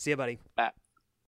good night. See you, buddy. Bye.